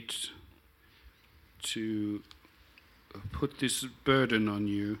hate to put this burden on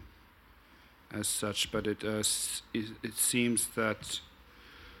you as such, but it seems that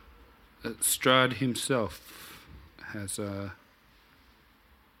Strahd himself has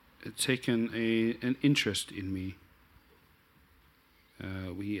taken an interest in me.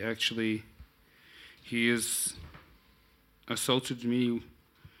 He is assaulted me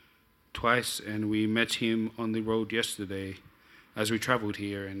twice, and we met him on the road yesterday as we traveled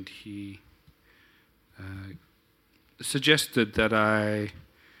here, and he suggested that I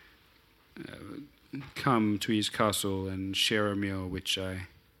come to his castle and share a meal, which I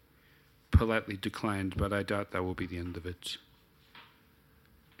politely declined, but I doubt that will be the end of it.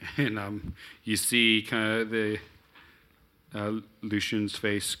 And you see kind of the Lucian's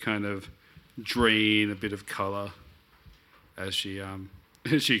face kind of drain a bit of color as she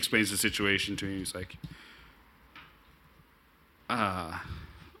she explains the situation to him. He's like,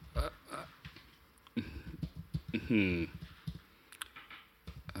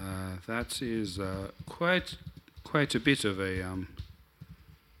 that is quite a bit of a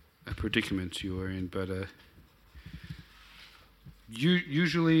predicament you are in, but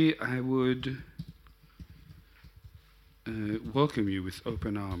usually I would welcome you with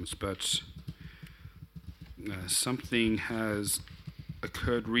open arms, but something has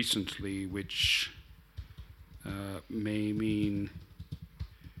occurred recently which may mean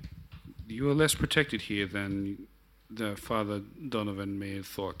you are less protected here than the Father Donovan may have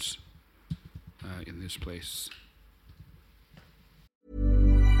thought in this place.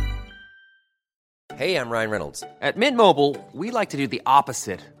 Hey, I'm Ryan Reynolds. At Mint Mobile, we like to do the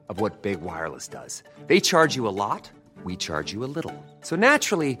opposite of what Big Wireless does. They charge you a lot, we charge you a little. So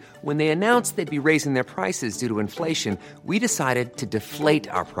naturally, when they announced they'd be raising their prices due to inflation, we decided to deflate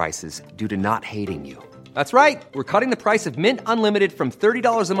our prices due to not hating you. That's right. We're cutting the price of Mint Unlimited from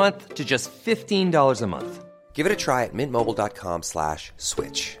 $30 a month to just $15 a month. Give it a try at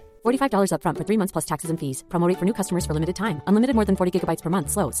mintmobile.com/switch. $45 up front for 3 months plus taxes and fees. Promo rate for new customers for limited time. Unlimited more than 40 gigabytes per month.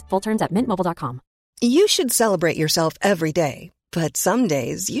 Slows full terms at mintmobile.com. You should celebrate yourself every day, but some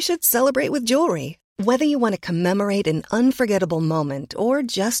days you should celebrate with jewelry. Whether you want to commemorate an unforgettable moment or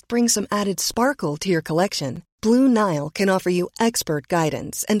just bring some added sparkle to your collection, Blue Nile can offer you expert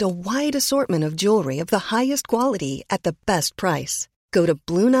guidance and a wide assortment of jewelry of the highest quality at the best price. Go to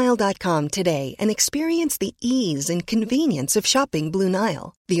BlueNile.com today and experience the ease and convenience of shopping Blue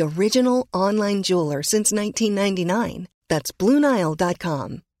Nile, the original online jeweler since 1999. That's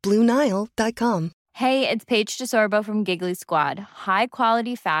BlueNile.com. BlueNile.com. Hey, it's Paige DeSorbo from Giggly Squad. High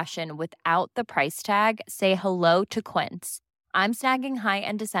quality fashion without the price tag. Say hello to Quince. I'm snagging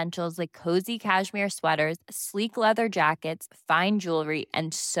high-end essentials like cozy cashmere sweaters, sleek leather jackets, fine jewelry,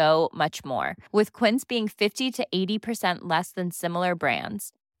 and so much more. With Quince being 50 to 80% less than similar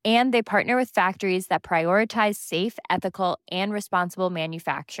brands. And they partner with factories that prioritize safe, ethical, and responsible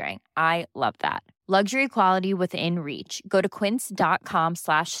manufacturing. I love that. Luxury quality within reach. Go to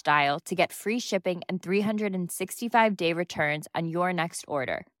quince.com/style to get free shipping and 365-day returns on your next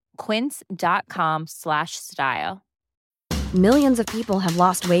order. Quince.com/style. Millions of people have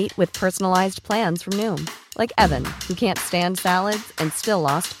lost weight with personalized plans from Noom. Like Evan, who can't stand salads and still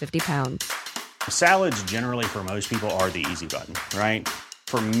lost 50 pounds. Salads generally for most people are the easy button, right?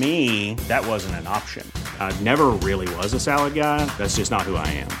 For me, that wasn't an option. I never really was a salad guy. That's just not who I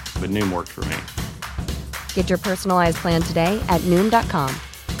am. But Noom worked for me. Get your personalized plan today at Noom.com.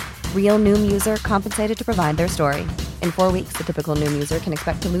 Real Noom user compensated to provide their story. In 4 weeks, the typical Noom user can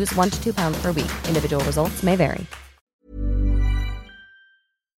expect to lose 1 to 2 pounds per week. Individual results may vary.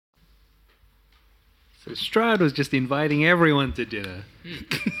 So Strahd was just inviting everyone to dinner.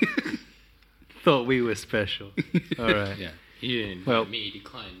 Thought we were special. All right. Yeah, he didn't invite me,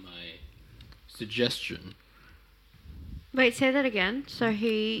 declined my suggestion. Wait, say that again. So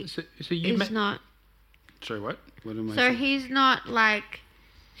he is not... Sorry, what? What am I So saying? he's not, like,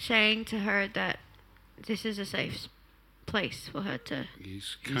 saying to her that this is a safe place for her to...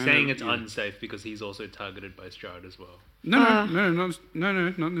 He's saying it's unsafe because he's also targeted by Strahd as well. No, not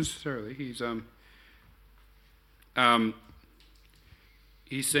necessarily. He's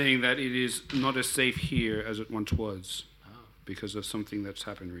saying that it is not as safe here as it once was because of something that's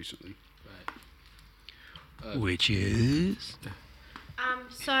happened recently. Right. Which is?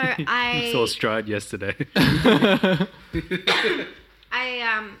 So I... saw Strahd yesterday.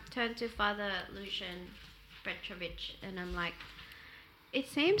 I turned to Father Lucian Petrovich and I'm like, it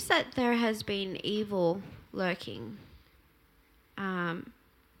seems that there has been evil lurking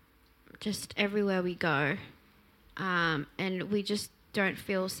just everywhere we go. And we just don't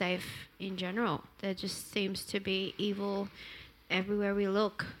feel safe in general. There just seems to be evil everywhere we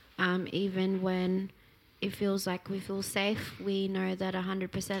look. Even when it feels like we feel safe, we know that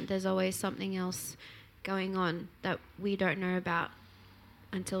 100% there's always something else going on that we don't know about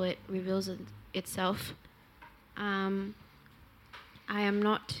until it reveals itself. I am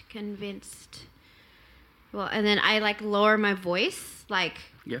not convinced. Well, and then I like lower my voice, like...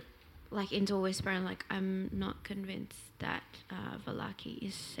 Yeah. like into a whisper, and like I'm not convinced that Vallaki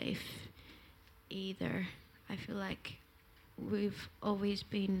is safe either. I feel like we've always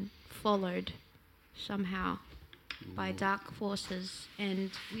been followed somehow by dark forces,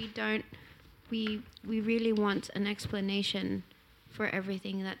 and we really want an explanation for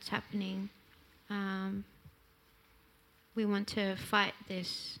everything that's happening. We want to fight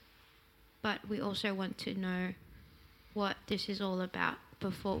this, but we also want to know what this is all about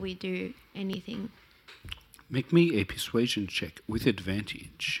before we do anything. Make me a persuasion check with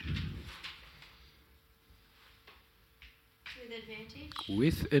advantage. With advantage?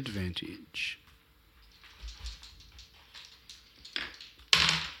 With advantage.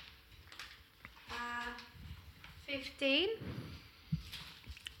 15.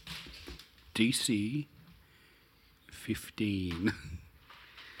 DC 15.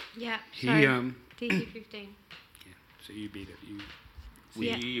 Yeah, He, sorry. um, DC 15. So you beat it.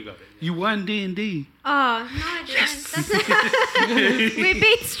 Yeah. You got it. You won D&D. Oh, no, I didn't. We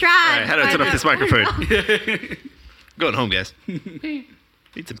beat Strahd. Alright, how do I turn off this microphone? Going home, guys.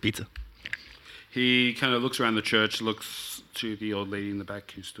 Eat some pizza. He kind of looks around the church, looks to the old lady in the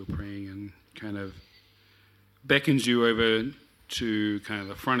back who's still praying, and kind of beckons you over to kind of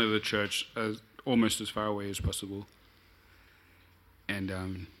the front of the church, almost as far away as possible.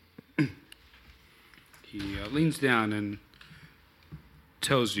 And he leans down and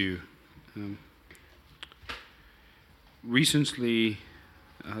tells you, recently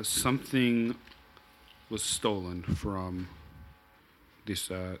something was stolen from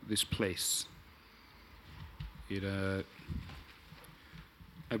this place. I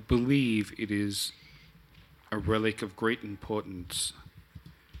believe it is a relic of great importance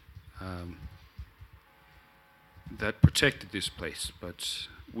that protected this place, but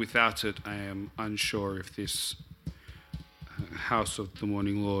without it, I am unsure if this House of the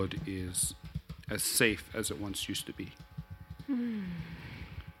Morning Lord is as safe as it once used to be.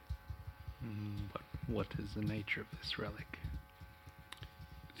 But what is the nature of this relic?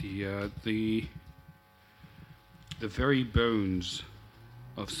 The very bones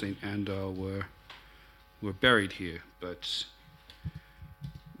of Saint Andar were buried here, but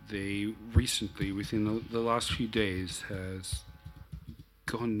they recently, within the last few days, has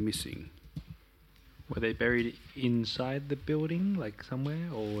gone missing. Were they buried inside the building, like somewhere,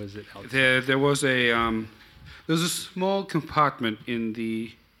 or was it outside? There was a small compartment in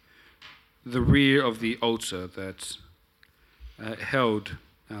the rear of the altar that held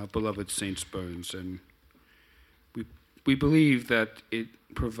our beloved saint's bones, and we believe that it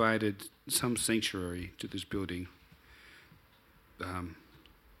provided some sanctuary to this building.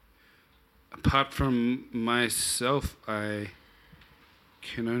 Apart from myself, I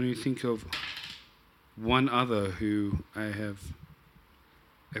can only think of one other who I have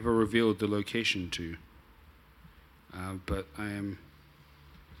ever revealed the location to. But I'm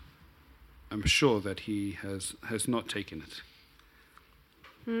sure that he has not taken it.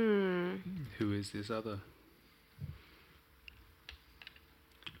 Who is this other?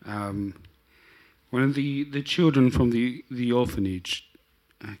 One of the children from the orphanage,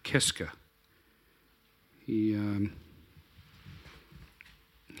 Keska.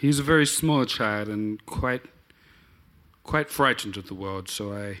 He's a very small child and quite frightened of the world.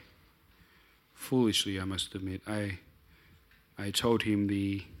 So foolishly, I must admit, I told him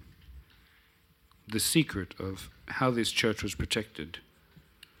the secret of how this church was protected.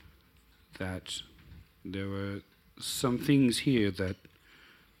 That there were some things here that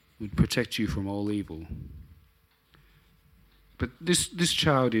would protect you from all evil. But this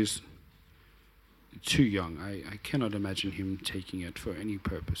child is too young. I cannot imagine him taking it for any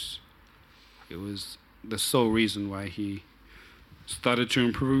purpose. It was the sole reason why he started to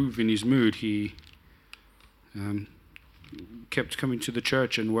improve in his mood. He kept coming to the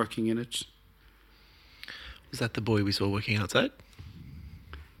church and working in it. Was that the boy we saw working outside?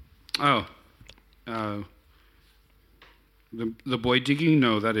 The boy digging?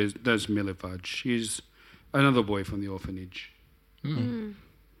 No, that's Milivaj. He's another boy from the orphanage.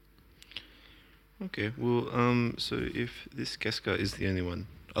 Okay, well, so if this Keska is the only one,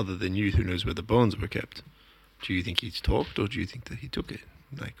 other than you, who knows where the bones were kept, do you think he's talked, or do you think that he took it?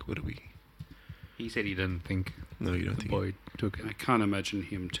 Like, what do we... He said he didn't think. No, you don't the think boy took it. I can't imagine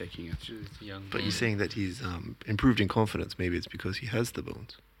him taking it. Young But boy. you're saying that he's improved in confidence. Maybe it's because he has the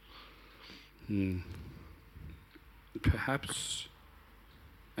bones. Perhaps.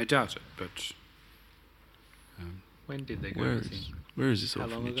 I doubt it, but... When did they go missing? Where is this How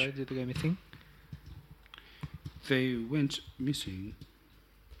long orphanage? ago did they go missing? They went missing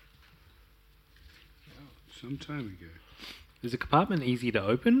some time ago. Is the compartment easy to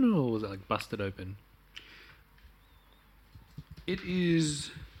open, or was it like busted open? It is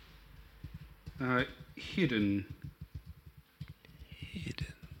hidden.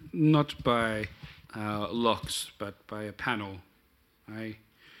 Not by locks, but by a panel. I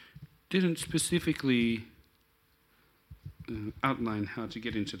didn't specifically outline how to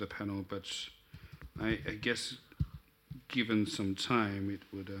get into the panel, but I guess given some time, it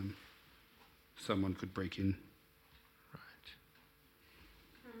would someone could break in.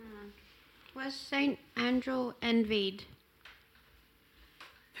 Was Saint Andrew envied?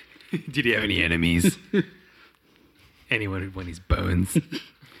 Did he have any enemies? Anyone who'd want his bones?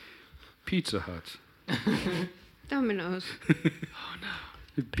 Pizza Hut. Domino's. Oh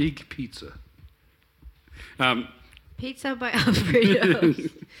no. Big pizza. Pizza by Alfredo's.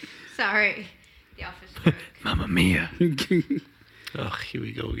 Sorry. The office joke. Mamma mia. Oh, here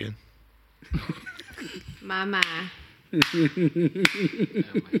we go again. Mama.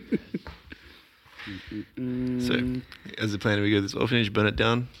 So, as a plan, we go to this orphanage, burn it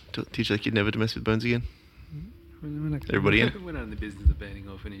down, teach that kid never to mess with bones again. Everybody in? We're not in the business of banning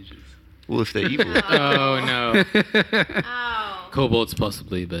orphanages. Well, if they're evil. Oh no. Oh. Kobolds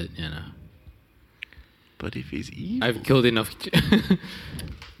possibly, but you know. But if he's evil, I've killed enough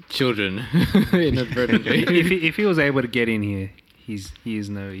children inadvertently. if he was able to get in here, he is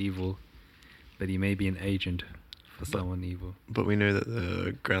no evil, but he may be an agent for someone evil. But we know that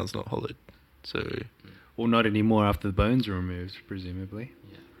the ground's not hollowed, so. Well, not anymore after the bones are removed, presumably.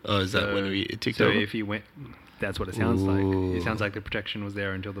 Yeah. Oh, is that when it ticked so over? If he went, that's what it sounds like. It sounds like the protection was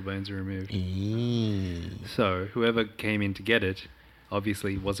there until the bones are removed. So whoever came in to get it,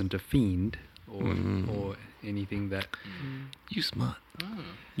 obviously wasn't a fiend or anything that. You smart.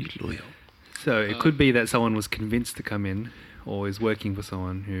 You loyal. So it could be that someone was convinced to come in, or is working for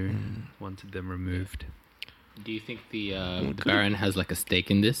someone who wanted them removed. Do you think the Baron has like a stake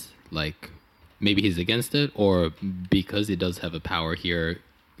in this? Like, maybe he's against it, or because it does have a power here,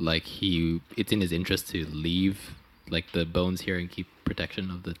 like it's in his interest to leave like the bones here and keep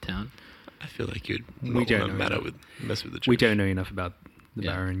protection of the town? I feel like you'd We not don't want to know mess with the church. We don't know enough about the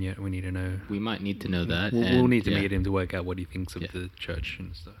Baron yet. We need to know. We might need to know that. We'll need to meet him to work out what he thinks of the church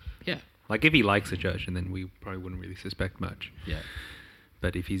and stuff. Yeah. Like if he likes the church, and then we probably wouldn't really suspect much. Yeah.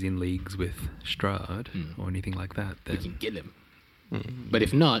 But if he's in leagues with Strahd or anything like that, then we can get him. But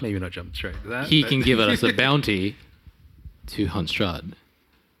if not, maybe not jump straight to that. He can give us a bounty to hunt Strahd,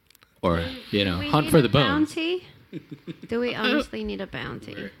 or hunt for the bones. Bounty? Do we honestly need a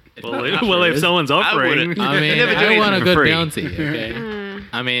bounty? Well, if someone's offering, I want a good bounty. Okay.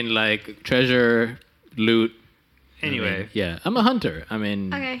 I mean, like treasure, loot. Anyway, I'm a hunter. I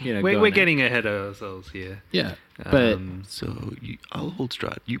mean, okay. We're getting ahead of ourselves here. Yeah, but so I'll hold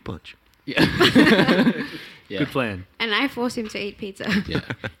Strahd. You punch. Yeah. Good plan. And I force him to eat pizza. Yeah.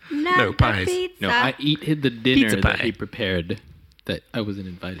 No pies. Pizza. No, I eat the dinner Pizza that pie. he prepared that I wasn't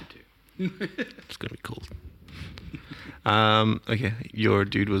invited to. It's gonna be cold. Okay, your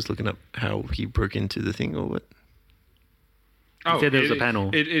dude was looking up how he broke into the thing or what? He said there was a panel.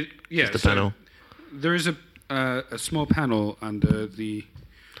 Just a panel. There is a small panel under the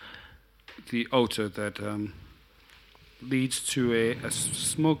altar that leads to a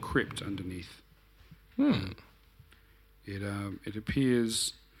small crypt underneath. It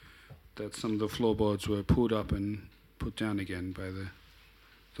appears that some of the floorboards were pulled up and put down again by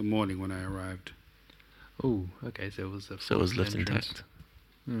the morning when I arrived. Oh, okay. So it was left intact.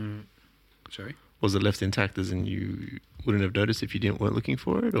 Sorry? Was it left intact as in you wouldn't have noticed if you weren't looking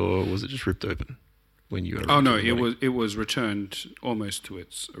for it, or was it just ripped open when you arrived? Oh no, it was returned almost to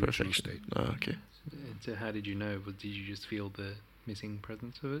its original state. Oh, okay. So how did you know? Did you just feel the missing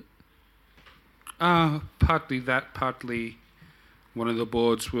presence of it? Partly that, partly one of the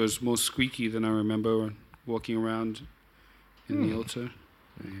boards was more squeaky than I remember walking around in the altar.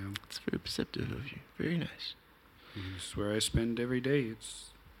 It's very perceptive of you. Very nice. It's where I spend every day. It's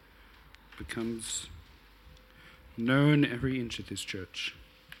becomes known every inch of this church.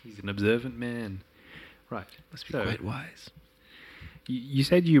 He's an observant man. Right. Must be quite wise. You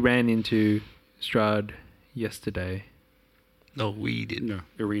said you ran into Strahd yesterday. No, we did. No,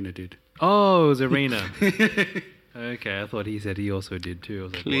 Irina did. Oh, it was Irina. Okay, I thought he said he also did too. I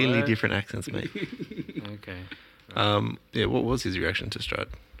was like, Clearly what? different accents, mate. Okay. What was his reaction to Strahd?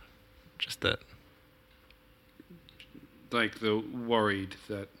 Just that. Like the worried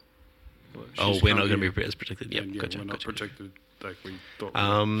that. We're not going to be as protected. Yep, Yeah, gotcha. we're not protected like we thought.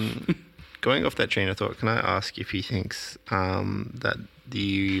 Going off that train of thought, can I ask if he thinks that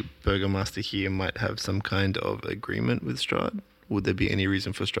the Burgomaster here might have some kind of agreement with Strahd? Would there be any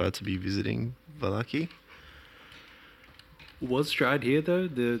reason for Strahd to be visiting Vallaki? Was Stride here though?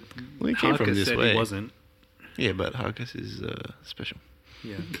 The Well, he came from Harkus this said way. he wasn't. Yeah, but Harkus is special.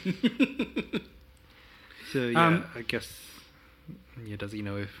 Yeah. So yeah, I guess. Yeah, does he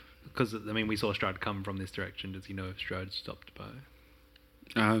know if? Because I mean, we saw Stride come from this direction. Does he know if Stride stopped by?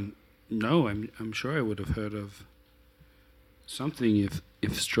 No, I'm sure I would have heard of something if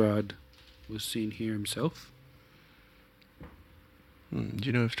Strahd was seen here himself. Do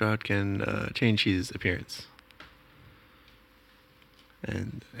you know if Strahd can change his appearance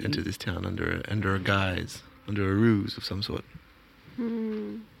and enter this town under a guise, under a ruse of some sort? I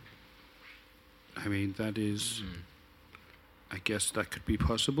mean, that is... I guess that could be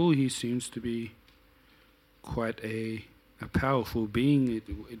possible. He seems to be quite a powerful being.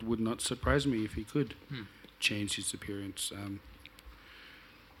 It would not surprise me if he could change his appearance.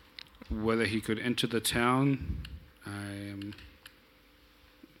 Whether he could enter the town, I'm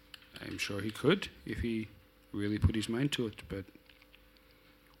sure he could if he really put his mind to it. But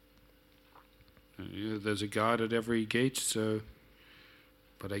there's a guard at every gate, so.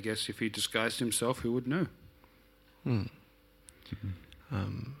 But I guess if he disguised himself, who would know?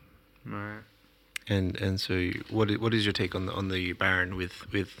 Right. And so what is your take on the Baron with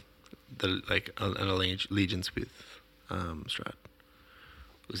the an allegiance with Strahd?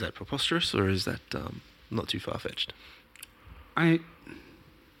 Was that preposterous or is that not too far fetched? I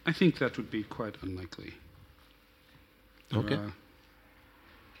think that would be quite unlikely. Okay. There are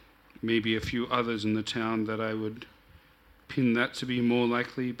maybe a few others in the town that I would pin that to be more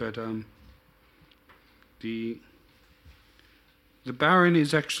likely, but the Baron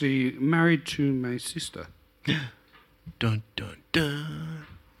is actually married to my sister. Dun dun dun.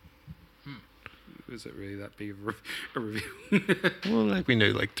 Is it really that big of a reveal? Well, like we know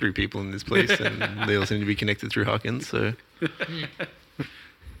like 3 people in this place, and they all seem to be connected through Hawkins. So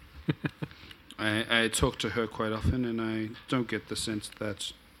I talk to her quite often, and I don't get the sense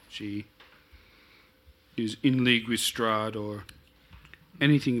that she is in league with Strahd or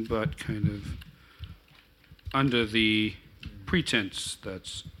anything but kind of under the pretense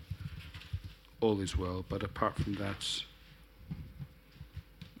that all is well. But apart from that,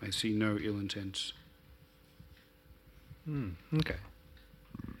 I see no ill intent. Okay.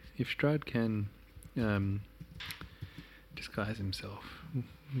 If Strahd can disguise himself,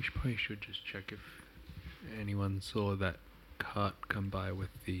 we probably should just check if anyone saw that cart come by with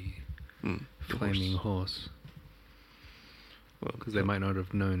the flaming horse. Well, because they might not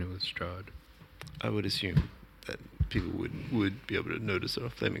have known it was Strahd. I would assume that people would be able to notice a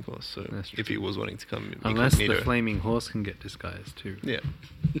flaming horse. So if he was wanting to come, unless the incognito, flaming horse can get disguised too. yeah,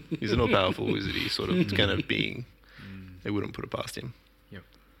 he's an all-powerful wizardy sort of kind of being. They wouldn't put it past him. Yep.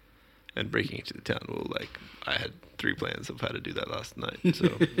 And breaking into the town, well, like I had 3 plans of how to do that last night. So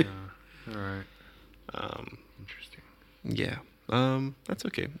all right. Interesting. Yeah. That's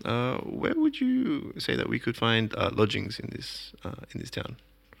okay. Where would you say that we could find lodgings in this town?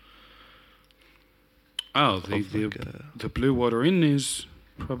 Oh, the Blue Water Inn is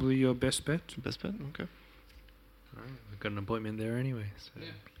probably your best bet. Best bet? Okay. All right. We've got an appointment there anyway. So.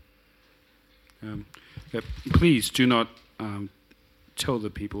 Yeah, please do not tell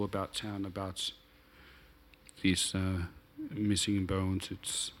the people about town about these missing bones.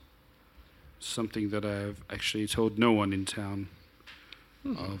 It's something that I've actually told no one in town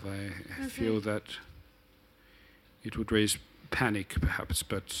of. I feel that it would raise panic, perhaps,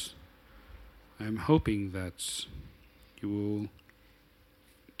 but I'm hoping that you will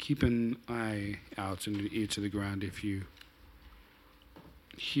keep an eye out and an ear to the ground if you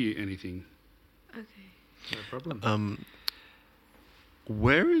hear anything. Okay. No problem.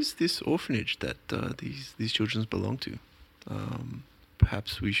 Where is this orphanage that these children belong to?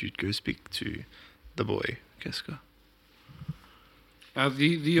 Perhaps we should go speak to the boy, Keska.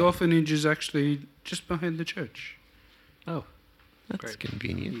 The orphanage is actually just behind the church. Oh, that's great.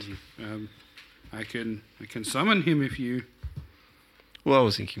 Convenient. Easy. I can summon him if you. Well, I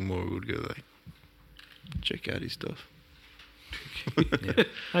was thinking more we would go like check out his stuff. Yeah.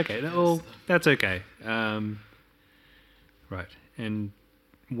 Okay, that's okay. Right, and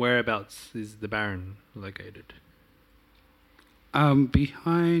whereabouts is the Baron located?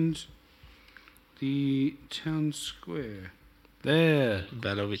 Behind the town square. There.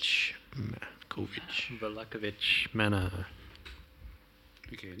 Valakovich Manor.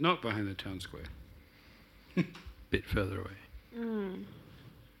 Okay, not behind the town square. Bit further away.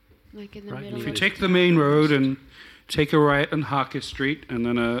 Like in the Right, middle. If you of take the town. main road and take a right on Harkus Street and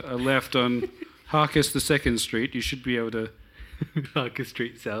then a left on Harkus the second street, you should be able to. Harkus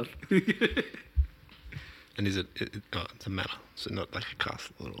Street South. And is it's a manor, so not like a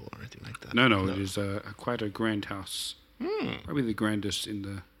castle or anything like that. No, it is quite a grand house. Probably the grandest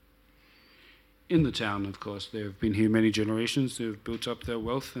in the town, of course. They've been here many generations. They've built up their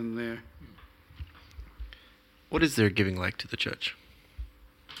wealth and their... What is their giving like to the church?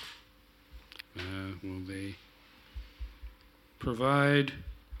 Well, they provide...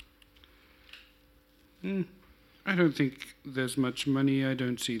 I don't think there's much money. I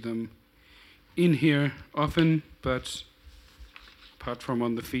don't see them in here often, but apart from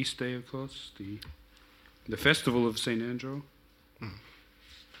on the feast day, of course, the festival of St. Andrew.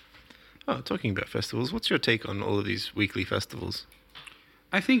 Oh, talking about festivals, what's your take on all of these weekly festivals?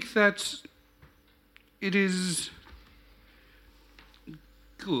 I think that it is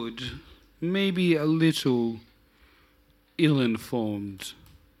good, maybe a little ill-informed.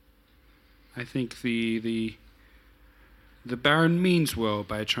 I think the Baron means well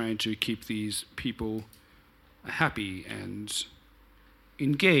by trying to keep these people happy and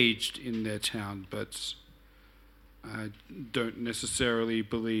engaged in their town, but I don't necessarily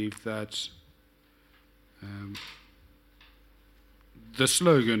believe that the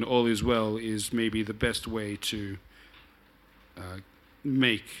slogan "All is well" is maybe the best way to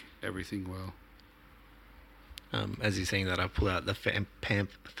make everything well. As you're saying that, I pull out the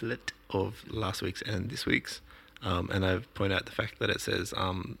pamphlet of last week's and this week's, and I've pointed out the fact that it says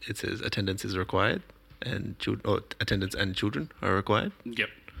attendance is required, and attendance and children are required. Yep.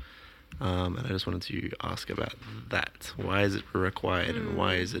 And I just wanted to ask about that. Why is it required, and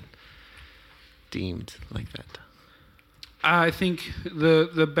why is it deemed like that? I think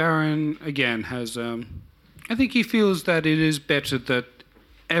the Baron again has. I think he feels that it is better that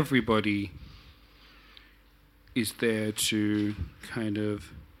everybody is there to kind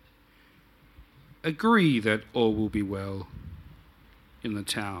of agree that all will be well in the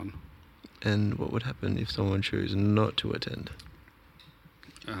town. And what would happen if someone chose not to attend?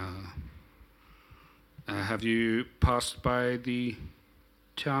 Have you passed by the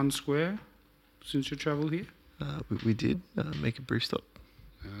town square since your travel here? We did make a brief stop.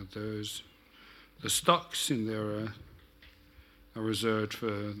 The stocks in there are reserved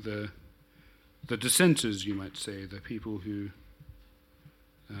for the dissenters, you might say, the people who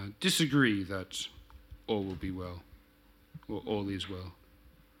disagree that all will be well, or all is well.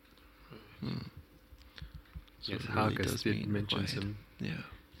 Yes, it really Harkus does did mean mention required. some Yeah.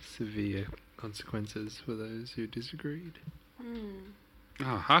 severe consequences for those who disagreed.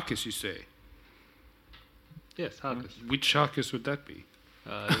 Harkus, you say? Yes, Harkus. Which Harkus would that be?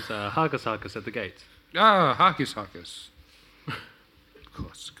 There's Harkus at the gate. Harkus. Of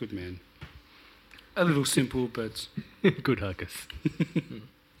course, good man. A little simple, but... Good Harkus.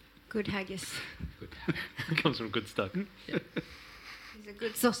 Good haggis. Comes from good stock. He's a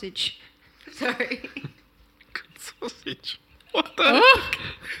good sausage. Sorry. Good sausage. What the heck?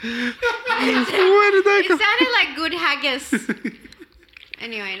 Where did that It come? sounded like good haggis.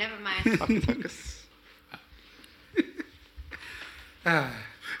 Anyway, never mind.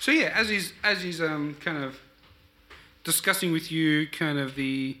 So yeah, as he's kind of discussing with you kind of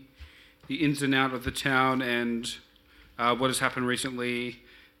the ins and outs of the town and what has happened recently,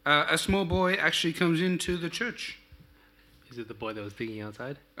 a small boy actually comes into the church. Is it the boy that was digging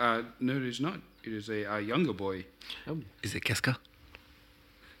outside? No, it is not. It is a younger boy. Oh. Is it Keska?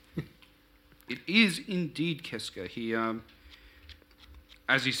 It is indeed Keska. He,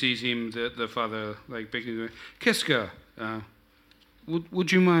 as he sees him, the father like begging, Keska,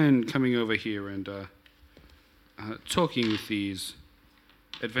 would you mind coming over here and talking with these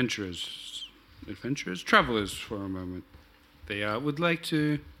travelers for a moment? They would like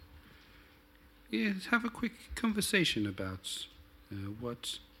to have a quick conversation about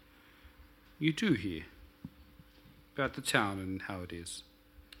what you do here, about the town and how it is.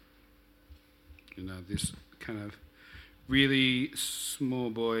 This kind of really small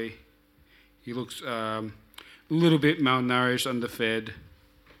boy, he looks a little bit malnourished, underfed,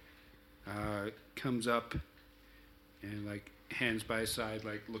 comes up and like hands by his side,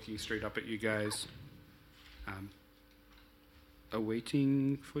 like looking straight up at you guys,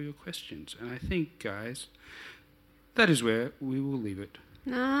 awaiting for your questions. And I think, guys, that is where we will leave it.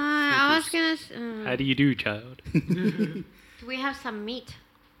 No, I was gonna. How do you do, child? Do we have some meat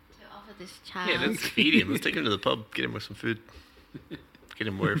to offer this child? Yeah, let's feed him. Let's take him to the pub. Get him with some food. Get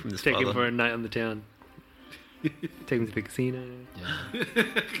him away from this Take father. him for a night on the town. Take him to the casino.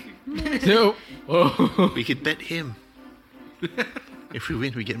 No. Oh. We could bet him. If we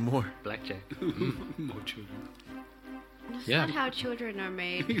win, we get more. Blackjack. More children. That's Yeah. not how children are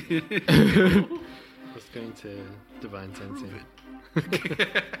made. Let's go into Divine Sensing.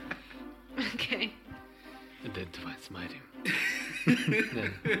 Okay. And then Divine Smiting. No.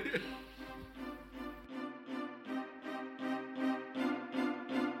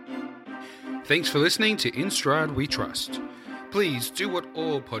 Thanks for listening to In Stride We Trust. Please do what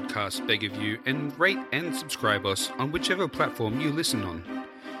all podcasts beg of you and rate and subscribe us on whichever platform you listen on.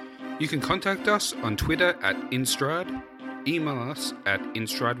 You can contact us on Twitter at InStride, email us at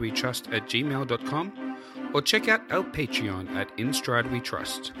instridewetrust@gmail.com, or check out our Patreon at InStride We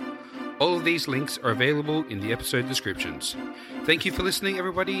Trust. All of these links are available in the episode descriptions. Thank you for listening,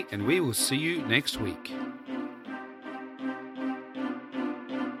 everybody, and we will see you next week.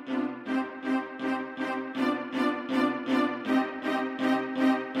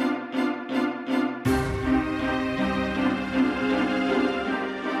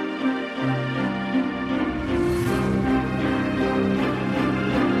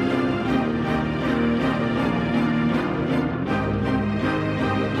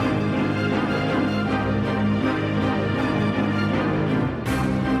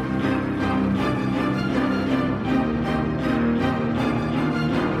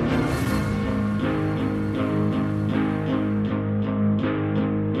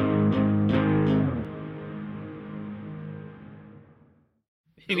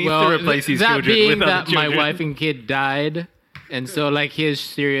 He needs to replace his that children being with other that children. my wife and kid died, and so like he's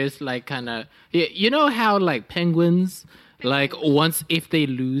serious, like kind of. You know how like penguins, like once if they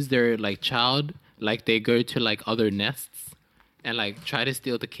lose their like child, like they go to like other nests and like try to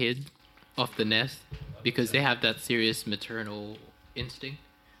steal the kid off the nest because they have that serious maternal instinct.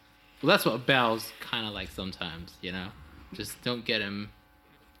 Well, that's what Belle's kind of like sometimes, you know. Just don't get him,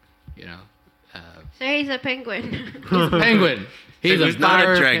 you know. So he's a penguin. He's a penguin. He's He's not a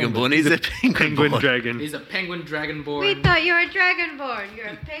dragonborn. He's a penguin. Dragon. He's a penguin dragonborn. We thought you were a dragonborn. You're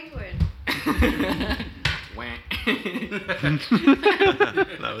a penguin. Wah.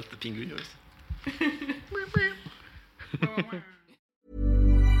 That was the penguin noise.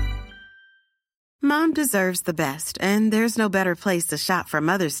 Mom deserves the best, and there's no better place to shop for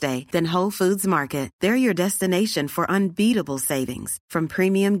Mother's Day than Whole Foods Market. They're your destination for unbeatable savings, from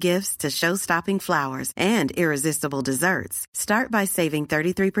premium gifts to show-stopping flowers and irresistible desserts. Start by saving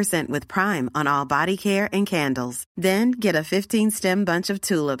 33% with Prime on all body care and candles. Then get a 15-stem bunch of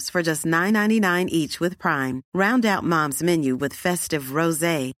tulips for just $9.99 each with Prime. Round out Mom's menu with festive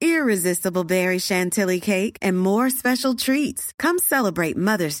rosé, irresistible berry chantilly cake, and more special treats. Come celebrate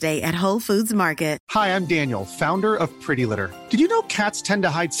Mother's Day at Whole Foods Market. Hi, I'm Daniel, founder of Pretty Litter. Did you know cats tend to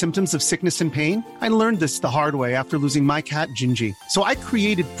hide symptoms of sickness and pain? I learned this the hard way after losing my cat, Gingy. So I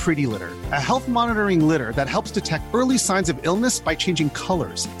created Pretty Litter, a health monitoring litter that helps detect early signs of illness by changing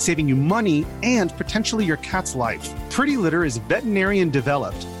colors, saving you money and potentially your cat's life. Pretty Litter is veterinarian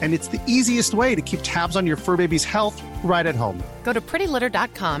developed, and it's the easiest way to keep tabs on your fur baby's health right at home. Go to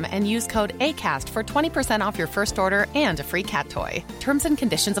prettylitter.com and use code ACAST for 20% off your first order and a free cat toy. Terms and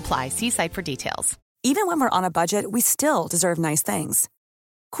conditions apply. See site for details. Even when we're on a budget, we still deserve nice things.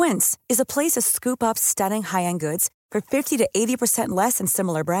 Quince is a place to scoop up stunning high-end goods for 50 to 80% less than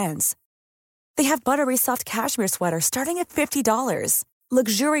similar brands. They have buttery soft cashmere sweaters starting at $50,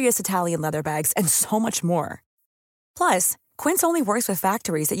 luxurious Italian leather bags, and so much more. Plus, Quince only works with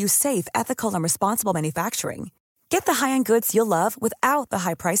factories that use safe, ethical, and responsible manufacturing. Get the high-end goods you'll love without the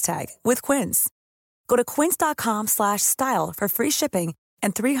high price tag with Quince. Go to quince.com/style for free shipping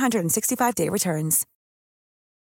and 365-day returns.